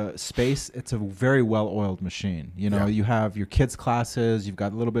for the space, it's a very well-oiled machine. You know, you have your kids' classes, you've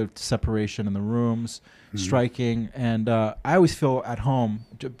got a little bit of separation in the rooms, striking, and I always feel at home.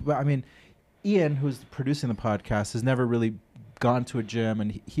 But I mean, Ian, who's producing the podcast, has never really gone to a gym,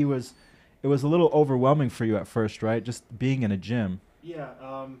 and it was a little overwhelming for you at first, right? Just being in a gym. Yeah,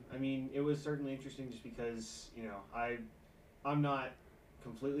 I mean, it was certainly interesting just because, you know, I'm not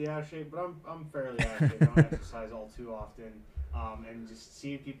completely out of shape, but I'm fairly out of shape. I don't exercise all too often. And just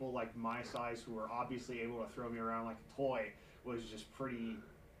seeing people like my size who were obviously able to throw me around like a toy was just pretty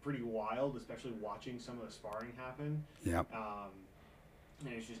wild, especially watching some of the sparring happen. Yep.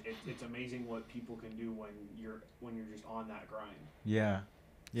 And it's just it's amazing what people can do when you're just on that grind. Yeah.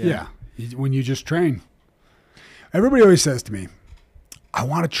 When you just train. Everybody always says to me, I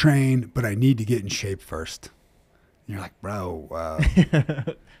want to train, but I need to get in shape first. And you're like, bro,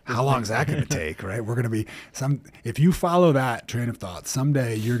 how long is that going to take, right? We're going to be if you follow that train of thought,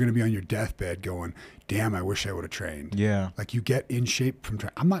 someday you're going to be on your deathbed going, damn, I wish I would have trained. Yeah. Like you get in shape from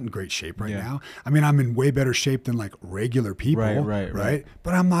training. I'm not in great shape right now. I mean, I'm in way better shape than like regular people, right?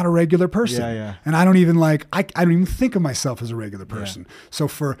 But I'm not a regular person. And I don't even I don't even think of myself as a regular person. So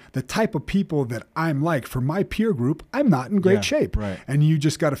for the type of people that I'm like, for my peer group, I'm not in great shape. Right. And you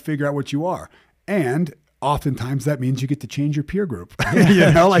just got to figure out what you are. And oftentimes that means you get to change your peer group.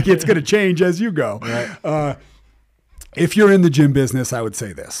 You know, like it's going to change as you go. Right. If you're in the gym business, I would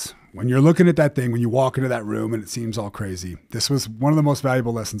say this. When you're looking at that thing, when you walk into that room and it seems all crazy, this was one of the most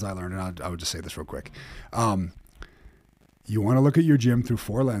valuable lessons I learned. And I would just say this real quick. You want to look at your gym through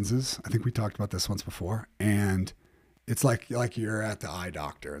 4 lenses. I think we talked about this once before. And it's like you're at the eye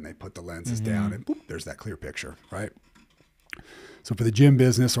doctor and they put the lenses down and boop, there's that clear picture, right? So for the gym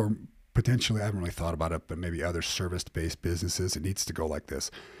business, or potentially, I haven't really thought about it, but maybe other service-based businesses, it needs to go like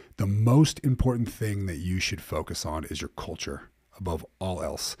this. The most important thing that you should focus on is your culture above all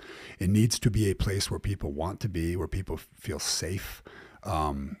else. It needs to be a place where people want to be, where people feel safe.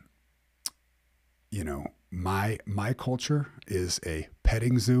 You know, my culture is a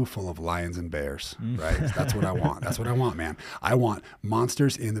petting zoo full of lions and bears, right? That's what I want. That's what I want, man. I want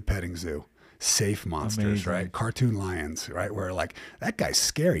monsters in the petting zoo. Safe monsters, right? Cartoon lions, right? Where like that guy's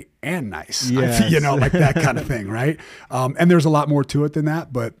scary and nice, you know, like that kind of thing, right? And there's a lot more to it than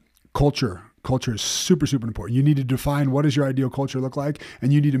that, but culture is super, super important. You need to define what does your ideal culture look like,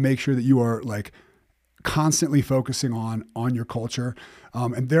 and you need to make sure that you are like constantly focusing on your culture.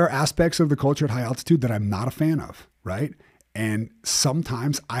 And there are aspects of the culture at high altitude that I'm not a fan of, right? And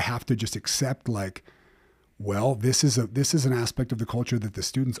sometimes I have to just accept like, well, this is an aspect of the culture that the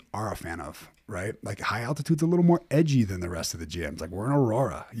students are a fan of, right? Like high altitude's a little more edgy than the rest of the gyms. Like we're in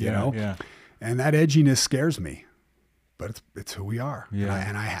Aurora, you know? Yeah. And that edginess scares me, but it's who we are. Yeah.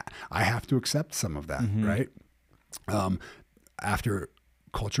 And I have to accept some of that, right? After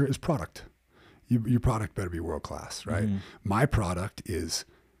culture is product. your product better be world-class, right? My product is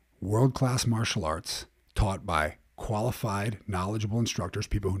world-class martial arts taught by qualified, knowledgeable instructors,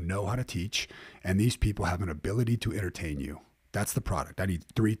 people who know how to teach, and these people have an ability to entertain you. That's the product. I need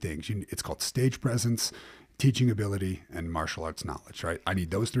 3 things. It's called stage presence, teaching ability, and martial arts knowledge, right? I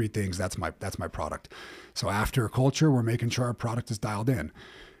need those 3 things. That's my product. So after culture, we're making sure our product is dialed in.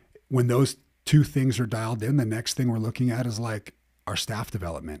 When those 2 things are dialed in, the next thing we're looking at is like our staff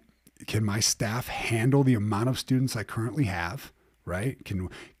development. Can my staff handle the amount of students I currently have, right? Can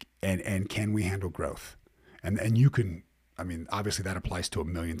we handle growth? And you can, I mean, obviously that applies to a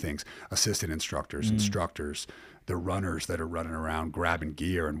million things. Assistant instructors, instructors, the runners that are running around grabbing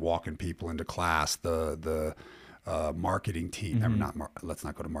gear and walking people into class, the marketing team. Let's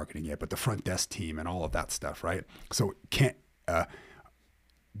not go to marketing yet, but the front desk team and all of that stuff, right? So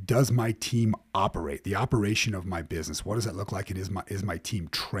does my team operate? The operation of my business, what does that look like? Is my team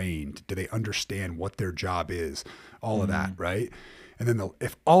trained? Do they understand what their job is? All of that, right? And then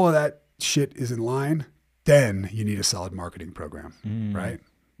if all of that shit is in line, then you need a solid marketing program, right?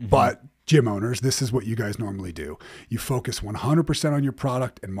 But gym owners, this is what you guys normally do. You focus 100% on your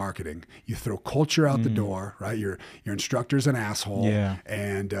product and marketing. You throw culture out the door, right? Your instructor's an asshole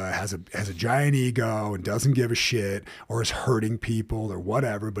and has a giant ego and doesn't give a shit or is hurting people or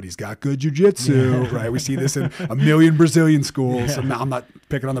whatever, but he's got good jiu-jitsu, right? We see this in a million Brazilian schools. I'm not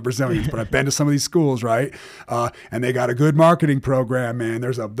picking on the Brazilians, but I've been to some of these schools, right? And they got a good marketing program, man.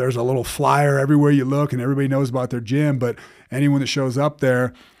 There's a little flyer everywhere you look and everybody knows about their gym, but anyone that shows up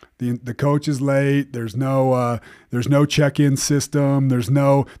there, the coach is late. There's no check-in system. There's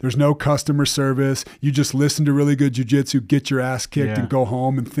no customer service. You just listen to really good jiu-jitsu, get your ass kicked, and go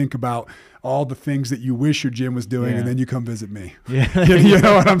home and think about all the things that you wish your gym was doing, and then you come visit me. You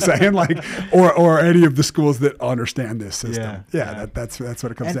know what I'm saying? Like, or any of the schools that understand this system. That's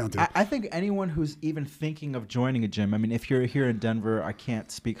what it comes down to. I think anyone who's even thinking of joining a gym. I mean, if you're here in Denver, I can't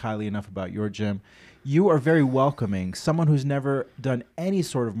speak highly enough about your gym. You are very welcoming. Someone who's never done any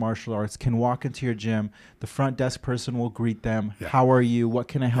sort of martial arts can walk into your gym. The front desk person will greet them. How are you? What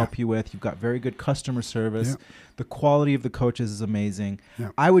can I help you with? You've got very good customer service. The quality of the coaches is amazing.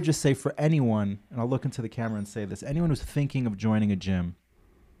 I would just say for anyone, and I'll look into the camera and say this, anyone who's thinking of joining a gym,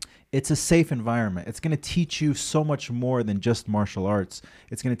 it's a safe environment. It's going to teach you so much more than just martial arts.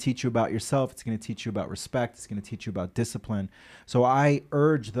 It's going to teach you about yourself. It's going to teach you about respect. It's going to teach you about discipline. So I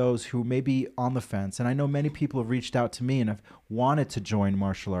urge those who may be on the fence, and I know many people have reached out to me and have wanted to join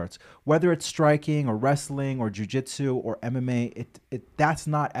martial arts, whether it's striking or wrestling or jiu-jitsu or MMA, that's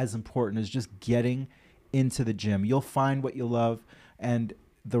not as important as just getting into the gym. You'll find what you love, and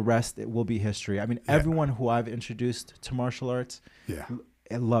the rest, it will be history. I mean, everyone who I've introduced to martial arts,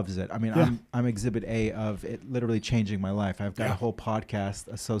 it loves it. I mean, I'm exhibit A of it literally changing my life. I've got a whole podcast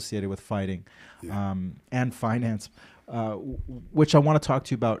associated with fighting and finance, which I want to talk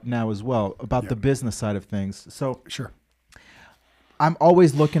to you about now as well, about the business side of things. So I'm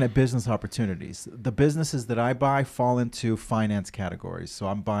always looking at business opportunities. The businesses that I buy fall into finance categories. So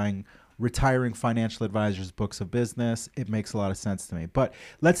I'm buying retiring financial advisors' books of business. It makes a lot of sense to me. But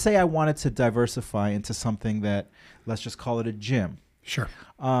let's say I wanted to diversify into something that, let's just call it a gym. Sure.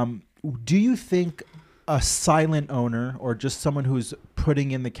 Do you think a silent owner or just someone who's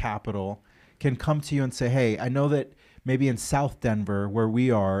putting in the capital can come to you and say, hey, I know that maybe in South Denver where we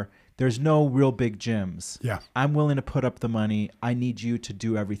are, there's no real big gyms. I'm willing to put up the money. I need you to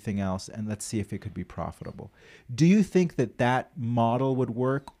do everything else, and let's see if it could be profitable. Do you think that model would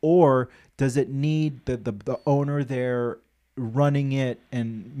work, or does it need the owner there running it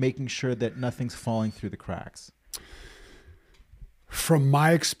and making sure that nothing's falling through the cracks? From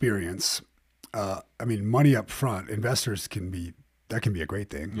my experience, I mean, money up front, investors can be a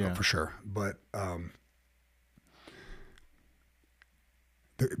great thing for sure. But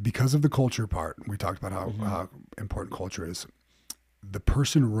because of the culture part, we talked about how important culture is. The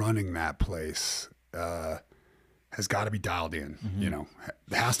person running that place has got to be dialed in,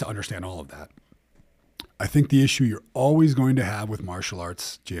 has to understand all of that. I think the issue you're always going to have with martial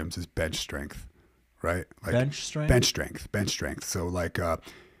arts gyms is bench strength. Right? Like bench strength? Bench strength. So like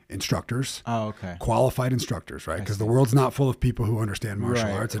instructors. Oh, okay. Qualified instructors, right? Because the world's not full of people who understand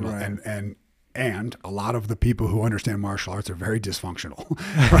martial arts. And a lot of the people who understand martial arts are very dysfunctional,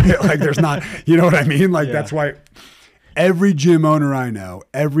 right? Like there's not, you know what I mean? Like that's why every gym owner I know,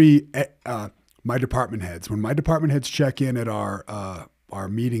 my department heads, when my department heads check in at our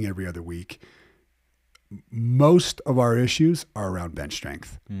meeting every other week, most of our issues are around bench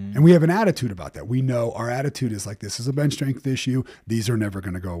strength. And we have an attitude about that. We know our attitude is like, this is a bench strength issue. These are never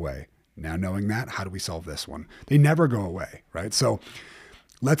going to go away. Now knowing that, how do we solve this one? They never go away, right? So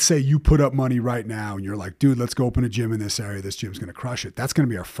let's say you put up money right now and you're like, dude, let's go open a gym in this area. This gym's going to crush it. That's going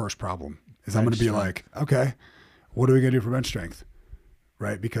to be our first problem is I'm going to be like, okay, what are we going to do for bench strength?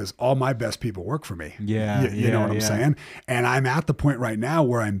 Right? Because all my best people work for me. Yeah. You know what I'm saying? And I'm at the point right now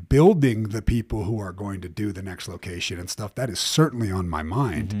where I'm building the people who are going to do the next location and stuff. That is certainly on my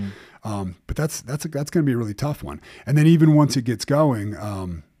mind. But that's going to be a really tough one. And then even once it gets going,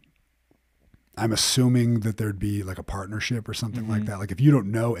 I'm assuming that there'd be like a partnership or something like that. Like if you don't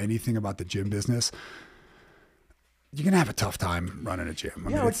know anything about the gym business, you're going to have a tough time running a gym.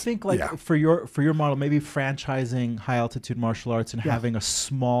 I would think like for your model, maybe franchising high altitude martial arts and having a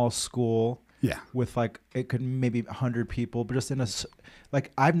small school with like, it could maybe 100 people, but just in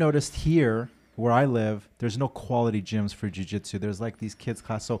like I've noticed here where I live, there's no quality gyms for jiu-jitsu. There's like these kids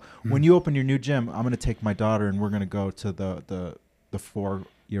class. So when you open your new gym, I'm going to take my daughter and we're going to go to the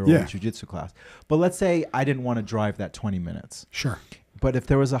 4-year-old jiu-jitsu class. But let's say I didn't want to drive that 20 minutes. Sure. But if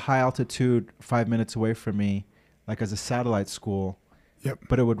there was a high altitude 5 minutes away from me, like as a satellite school,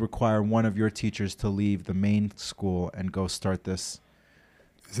 but it would require one of your teachers to leave the main school and go start this.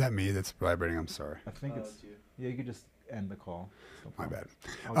 Is that me that's vibrating? I'm sorry. I think it's you. Yeah, you could just end the call. My bad.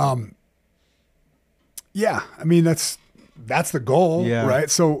 Yeah, I mean that's the goal, right?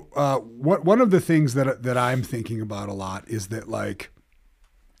 So one of the things that I'm thinking about a lot is that like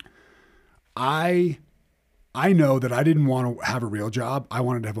I know that I didn't want to have a real job. I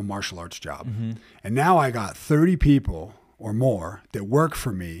wanted to have a martial arts job. And now I got 30 people or more that work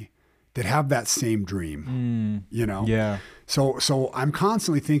for me that have that same dream, you know? Yeah. So I'm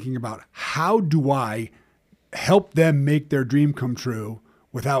constantly thinking about how do I help them make their dream come true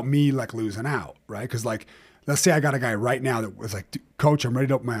without me like losing out, right? Because like, let's say I got a guy right now that was like, Coach, I'm ready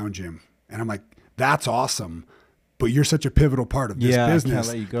to open my own gym. And I'm like, that's awesome. But you're such a pivotal part of this business. Can't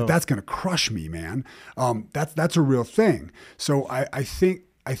let you go. That's going to crush me, man. That's a real thing. So I think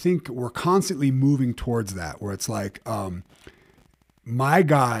we're constantly moving towards that, where it's like my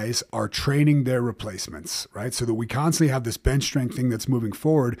guys are training their replacements, right? So that we constantly have this bench strength thing that's moving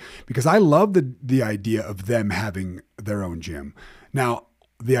forward, because I love the idea of them having their own gym. Now,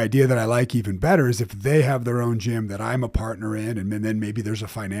 the idea that I like even better is if they have their own gym that I'm a partner in, and then maybe there's a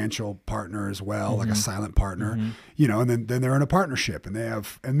financial partner as well, like a silent partner, you know, and then they're in a partnership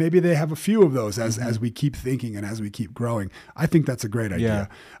and maybe they have a few of those as we keep thinking and as we keep growing. I think that's a great idea.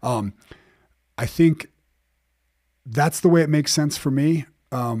 I think that's the way it makes sense for me,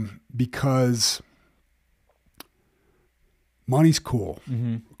 because money's cool.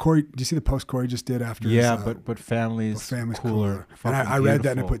 Corey, do you see the post Corey just did after? Yeah, but family's cooler. And I read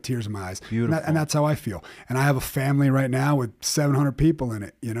that and it put tears in my eyes. Beautiful. And that's how I feel. And I have a family right now with 700 people in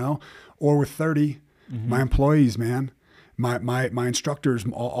it, you know, or with 30. My employees, man, my instructors,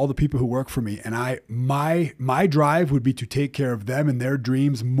 all the people who work for me. And my drive would be to take care of them and their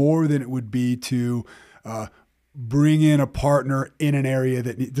dreams more than it would be to bring in a partner in an area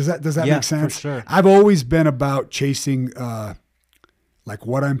that does that make sense? For sure. I've always been about chasing like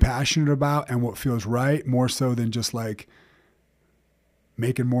what I'm passionate about and what feels right, more so than just like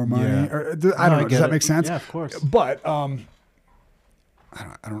making more money. Or, I don't know. Does that make sense? Yeah, of course. But I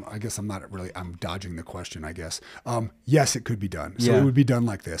don't. I guess I'm dodging the question, I guess. Yes, it could be done. So it would be done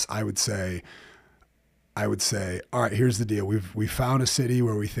like this. I would say, all right, here's the deal. We found a city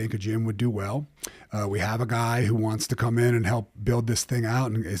where we think a gym would do well. We have a guy who wants to come in and help build this thing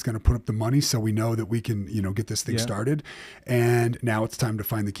out and is going to put up the money, so we know that we can, get this thing started. And now it's time to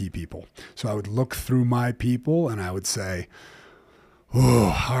find the key people. So I would look through my people and I would say,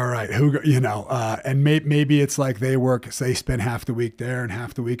 oh, all right, and maybe it's like they spend half the week there and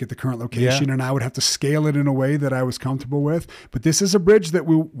half the week at the current location, and I would have to scale it in a way that I was comfortable with. But this is a bridge that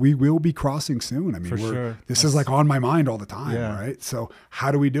we will be crossing soon. I mean, this is like on my mind all the time, right? So how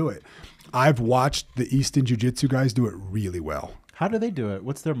do we do it? I've watched the Easton Jiu-Jitsu guys do it really well. How do they do it?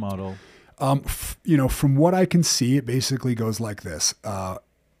 What's their model? From what I can see, it basically goes like this.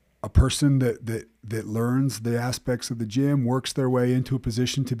 A person that learns the aspects of the gym, works their way into a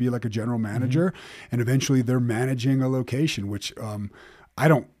position to be like a general manager, and eventually they're managing a location, which I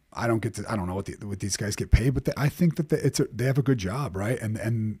don't know what these guys get paid, but I think that they have a good job, right?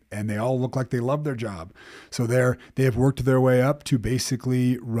 And they all look like they love their job. So they have worked their way up to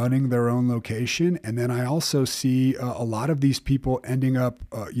basically running their own location. And then I also see a lot of these people ending up,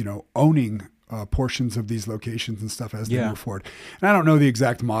 owning portions of these locations and stuff as they move forward. And I don't know the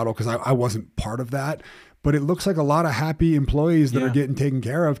exact model because I wasn't part of that, but it looks like a lot of happy employees that are getting taken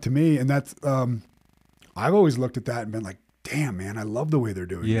care of to me. And that's, I've always looked at that and been like, damn, man, I love the way they're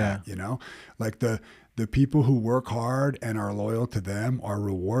doing that. Like the people who work hard and are loyal to them are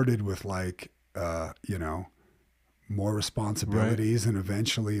rewarded with like, more responsibilities, and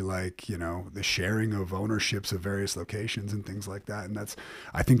eventually, like, you know, the sharing of ownerships of various locations and things like that. And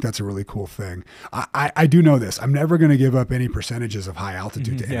I think that's a really cool thing. I do know this. I'm never going to give up any percentages of high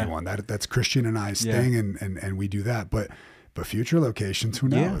altitude to anyone. That's Christian and I's thing, and we do that. But future locations, who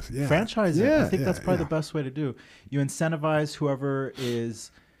knows? Yeah. Franchise it. I think that's probably the best way to do. You incentivize whoever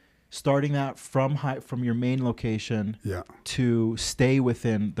is starting that from your main location to stay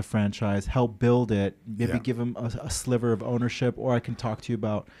within the franchise, help build it, maybe give them a sliver of ownership, or I can talk to you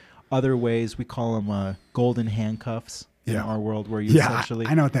about other ways. We call them golden handcuffs in our world, where you essentially...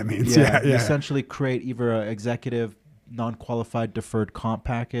 I know what that means. You essentially create either an executive non-qualified deferred comp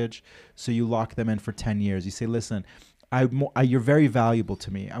package, so you lock them in for 10 years. You say, listen, you're very valuable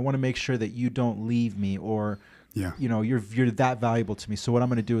to me. I want to make sure that you don't leave me, or... you know, you're that valuable to me. So what I'm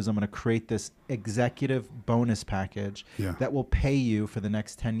going to do is I'm going to create this executive bonus package that will pay you for the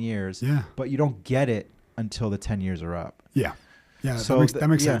next 10 years. But you don't get it until the 10 years are up. Yeah. So that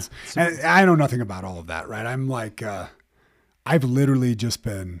makes sense. And I know nothing about all of that, right? I'm like, I've literally just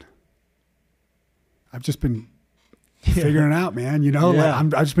been figuring it out, man. You know,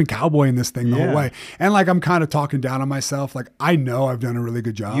 like I've just been cowboying this thing the whole way, and like I'm kind of talking down on myself. Like, I know I've done a really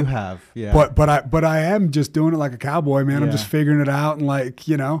good job. You have, But I am just doing it like a cowboy, man. I'm just figuring it out, and like,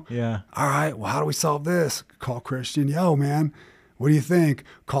 you know, all right, well, how do we solve this? Call Christian. Yo, man, what do you think?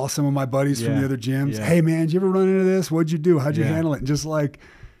 Call some of my buddies from the other gyms. Hey, man, did you ever run into this? What'd you do? How'd you handle it? And just like,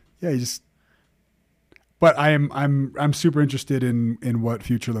 you just. But I'm super interested in what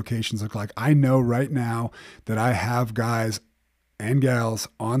future locations look like. I know right now that I have guys and gals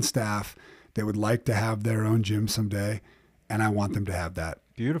on staff that would like to have their own gym someday, and I want them to have that.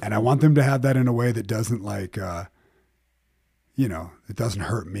 Beautiful. And I want them to have that in a way that doesn't like, you know, it doesn't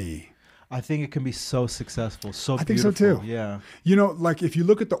hurt me. I think it can be so successful, so I beautiful. think so too. Yeah. You know, like if you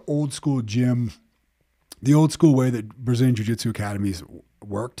look at the old school gym, the old school way that Brazilian Jiu-Jitsu academies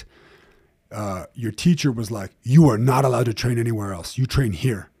worked, your teacher was like, you are not allowed to train anywhere else. You train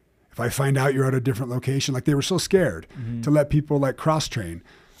here. If I find out you're at a different location, like they were so scared to let people like cross train.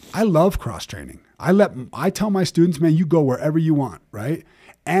 I love cross training. I tell my students, man, you go wherever you want, right?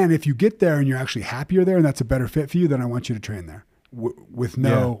 And if you get there and you're actually happier there and that's a better fit for you, then I want you to train there with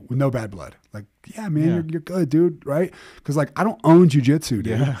no bad blood. Like, yeah, man, you're good, dude, right? Because like I don't own jiu-jitsu,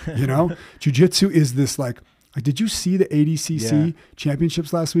 dude. You know, jiu-jitsu is this like, did you see the ADCC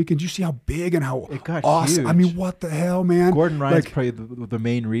championships last week? And did you see how big and how it got awesome? Huge. I mean, what the hell, man? Gordon Ryan's probably the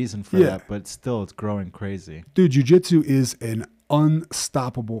main reason for that, but still, it's growing crazy. Dude, jiu-jitsu is an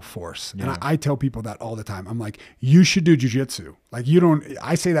unstoppable force. And I tell people that all the time. I'm like, you should do jiu-jitsu. Like,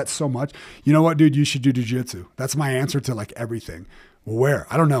 I say that so much. You know what, dude? You should do jiu-jitsu. That's my answer to like everything. Well, where?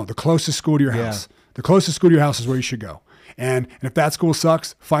 I don't know. The closest school to your house. The closest school to your house is where you should go. And if that school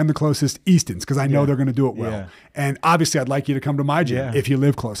sucks, find the closest Easton's, because I know they're going to do it well. And obviously, I'd like you to come to my gym if you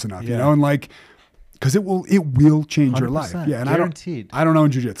live close enough, you know, and like, because it will change your life. Yeah, and guaranteed. I don't own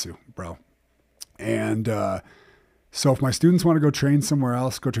jiu-jitsu, bro. And so if my students want to go train somewhere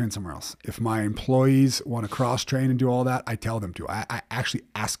else, go train somewhere else. If my employees want to cross train and do all that, I tell them to. I actually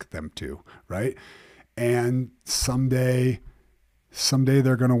ask them to, right? And someday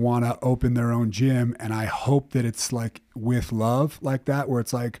they're going to want to open their own gym. And I hope that it's like with love like that, where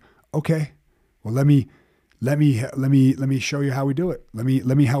it's like, okay, well, let me show you how we do it. Let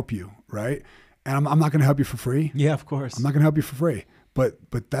me help you. Right. And I'm not going to help you for free. Yeah, of course. I'm not going to help you for free, but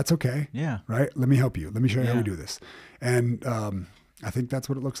that's okay. Yeah. Right. Let me help you. Let me show you how we do this. And, I think that's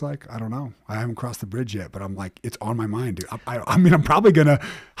what it looks like. I don't know. I haven't crossed the bridge yet, but I'm like, it's on my mind, dude. I mean, I'm probably going to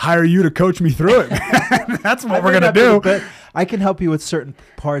hire you to coach me through it. That's what we're going to do. But I can help you with certain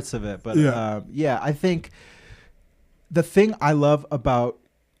parts of it. But I think the thing I love about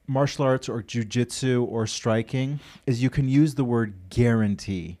martial arts or jiu-jitsu or striking is you can use the word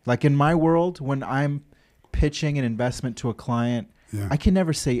guarantee. Like in my world, when I'm pitching an investment to a client, I can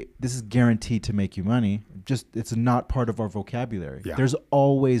never say this is guaranteed to make you money. It's not part of our vocabulary. There's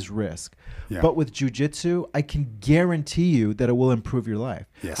always risk. But with jiu-jitsu, I can guarantee you that it will improve your life.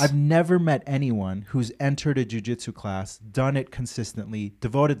 I've never met anyone who's entered a jiu-jitsu class, done it consistently,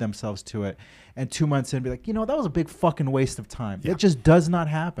 devoted themselves to it, and 2 months in be like, you know, that was a big fucking waste of time. It just does not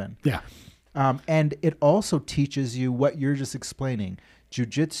happen. And it also teaches you what you're just explaining.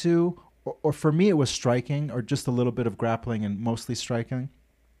 Jiu-jitsu, or for me, it was striking, or just a little bit of grappling and mostly striking.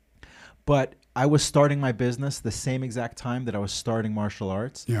 But I was starting my business the same exact time that I was starting martial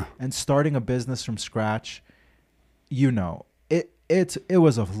arts. And starting a business from scratch, you know, it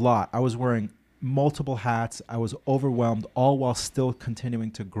was a lot. I was wearing multiple hats. I was overwhelmed, all while still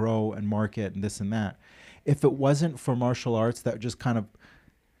continuing to grow and market and this and that. If it wasn't for martial arts that just kind of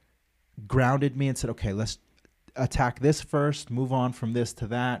grounded me and said, okay, attack this first, move on from this to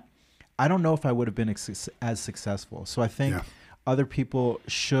that, I don't know if I would have been as successful. So I think other people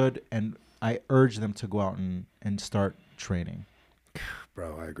should, and I urge them to go out and start training.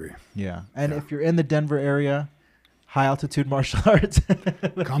 Bro, I agree. Yeah. And if you're in the Denver area, high altitude martial arts,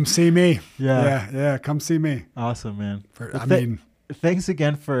 come see me. Yeah. Come see me. Awesome, man. Thanks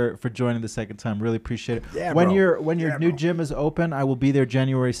again for joining the second time. Really appreciate it. Yeah, when your new gym is open, I will be there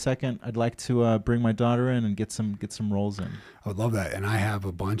January 2nd. I'd like to bring my daughter in and get some rolls in. I would love that. And I have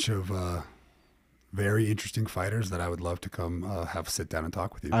a bunch of very interesting fighters that I would love to come have sit down and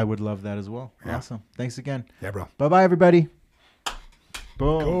talk with you. I would love that as well. Yeah. Awesome. Thanks again. Yeah, bro. Bye-bye, everybody.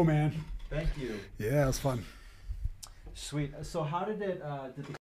 Boom. Cool, man. Thank you. Yeah, it was fun. Sweet. So how did the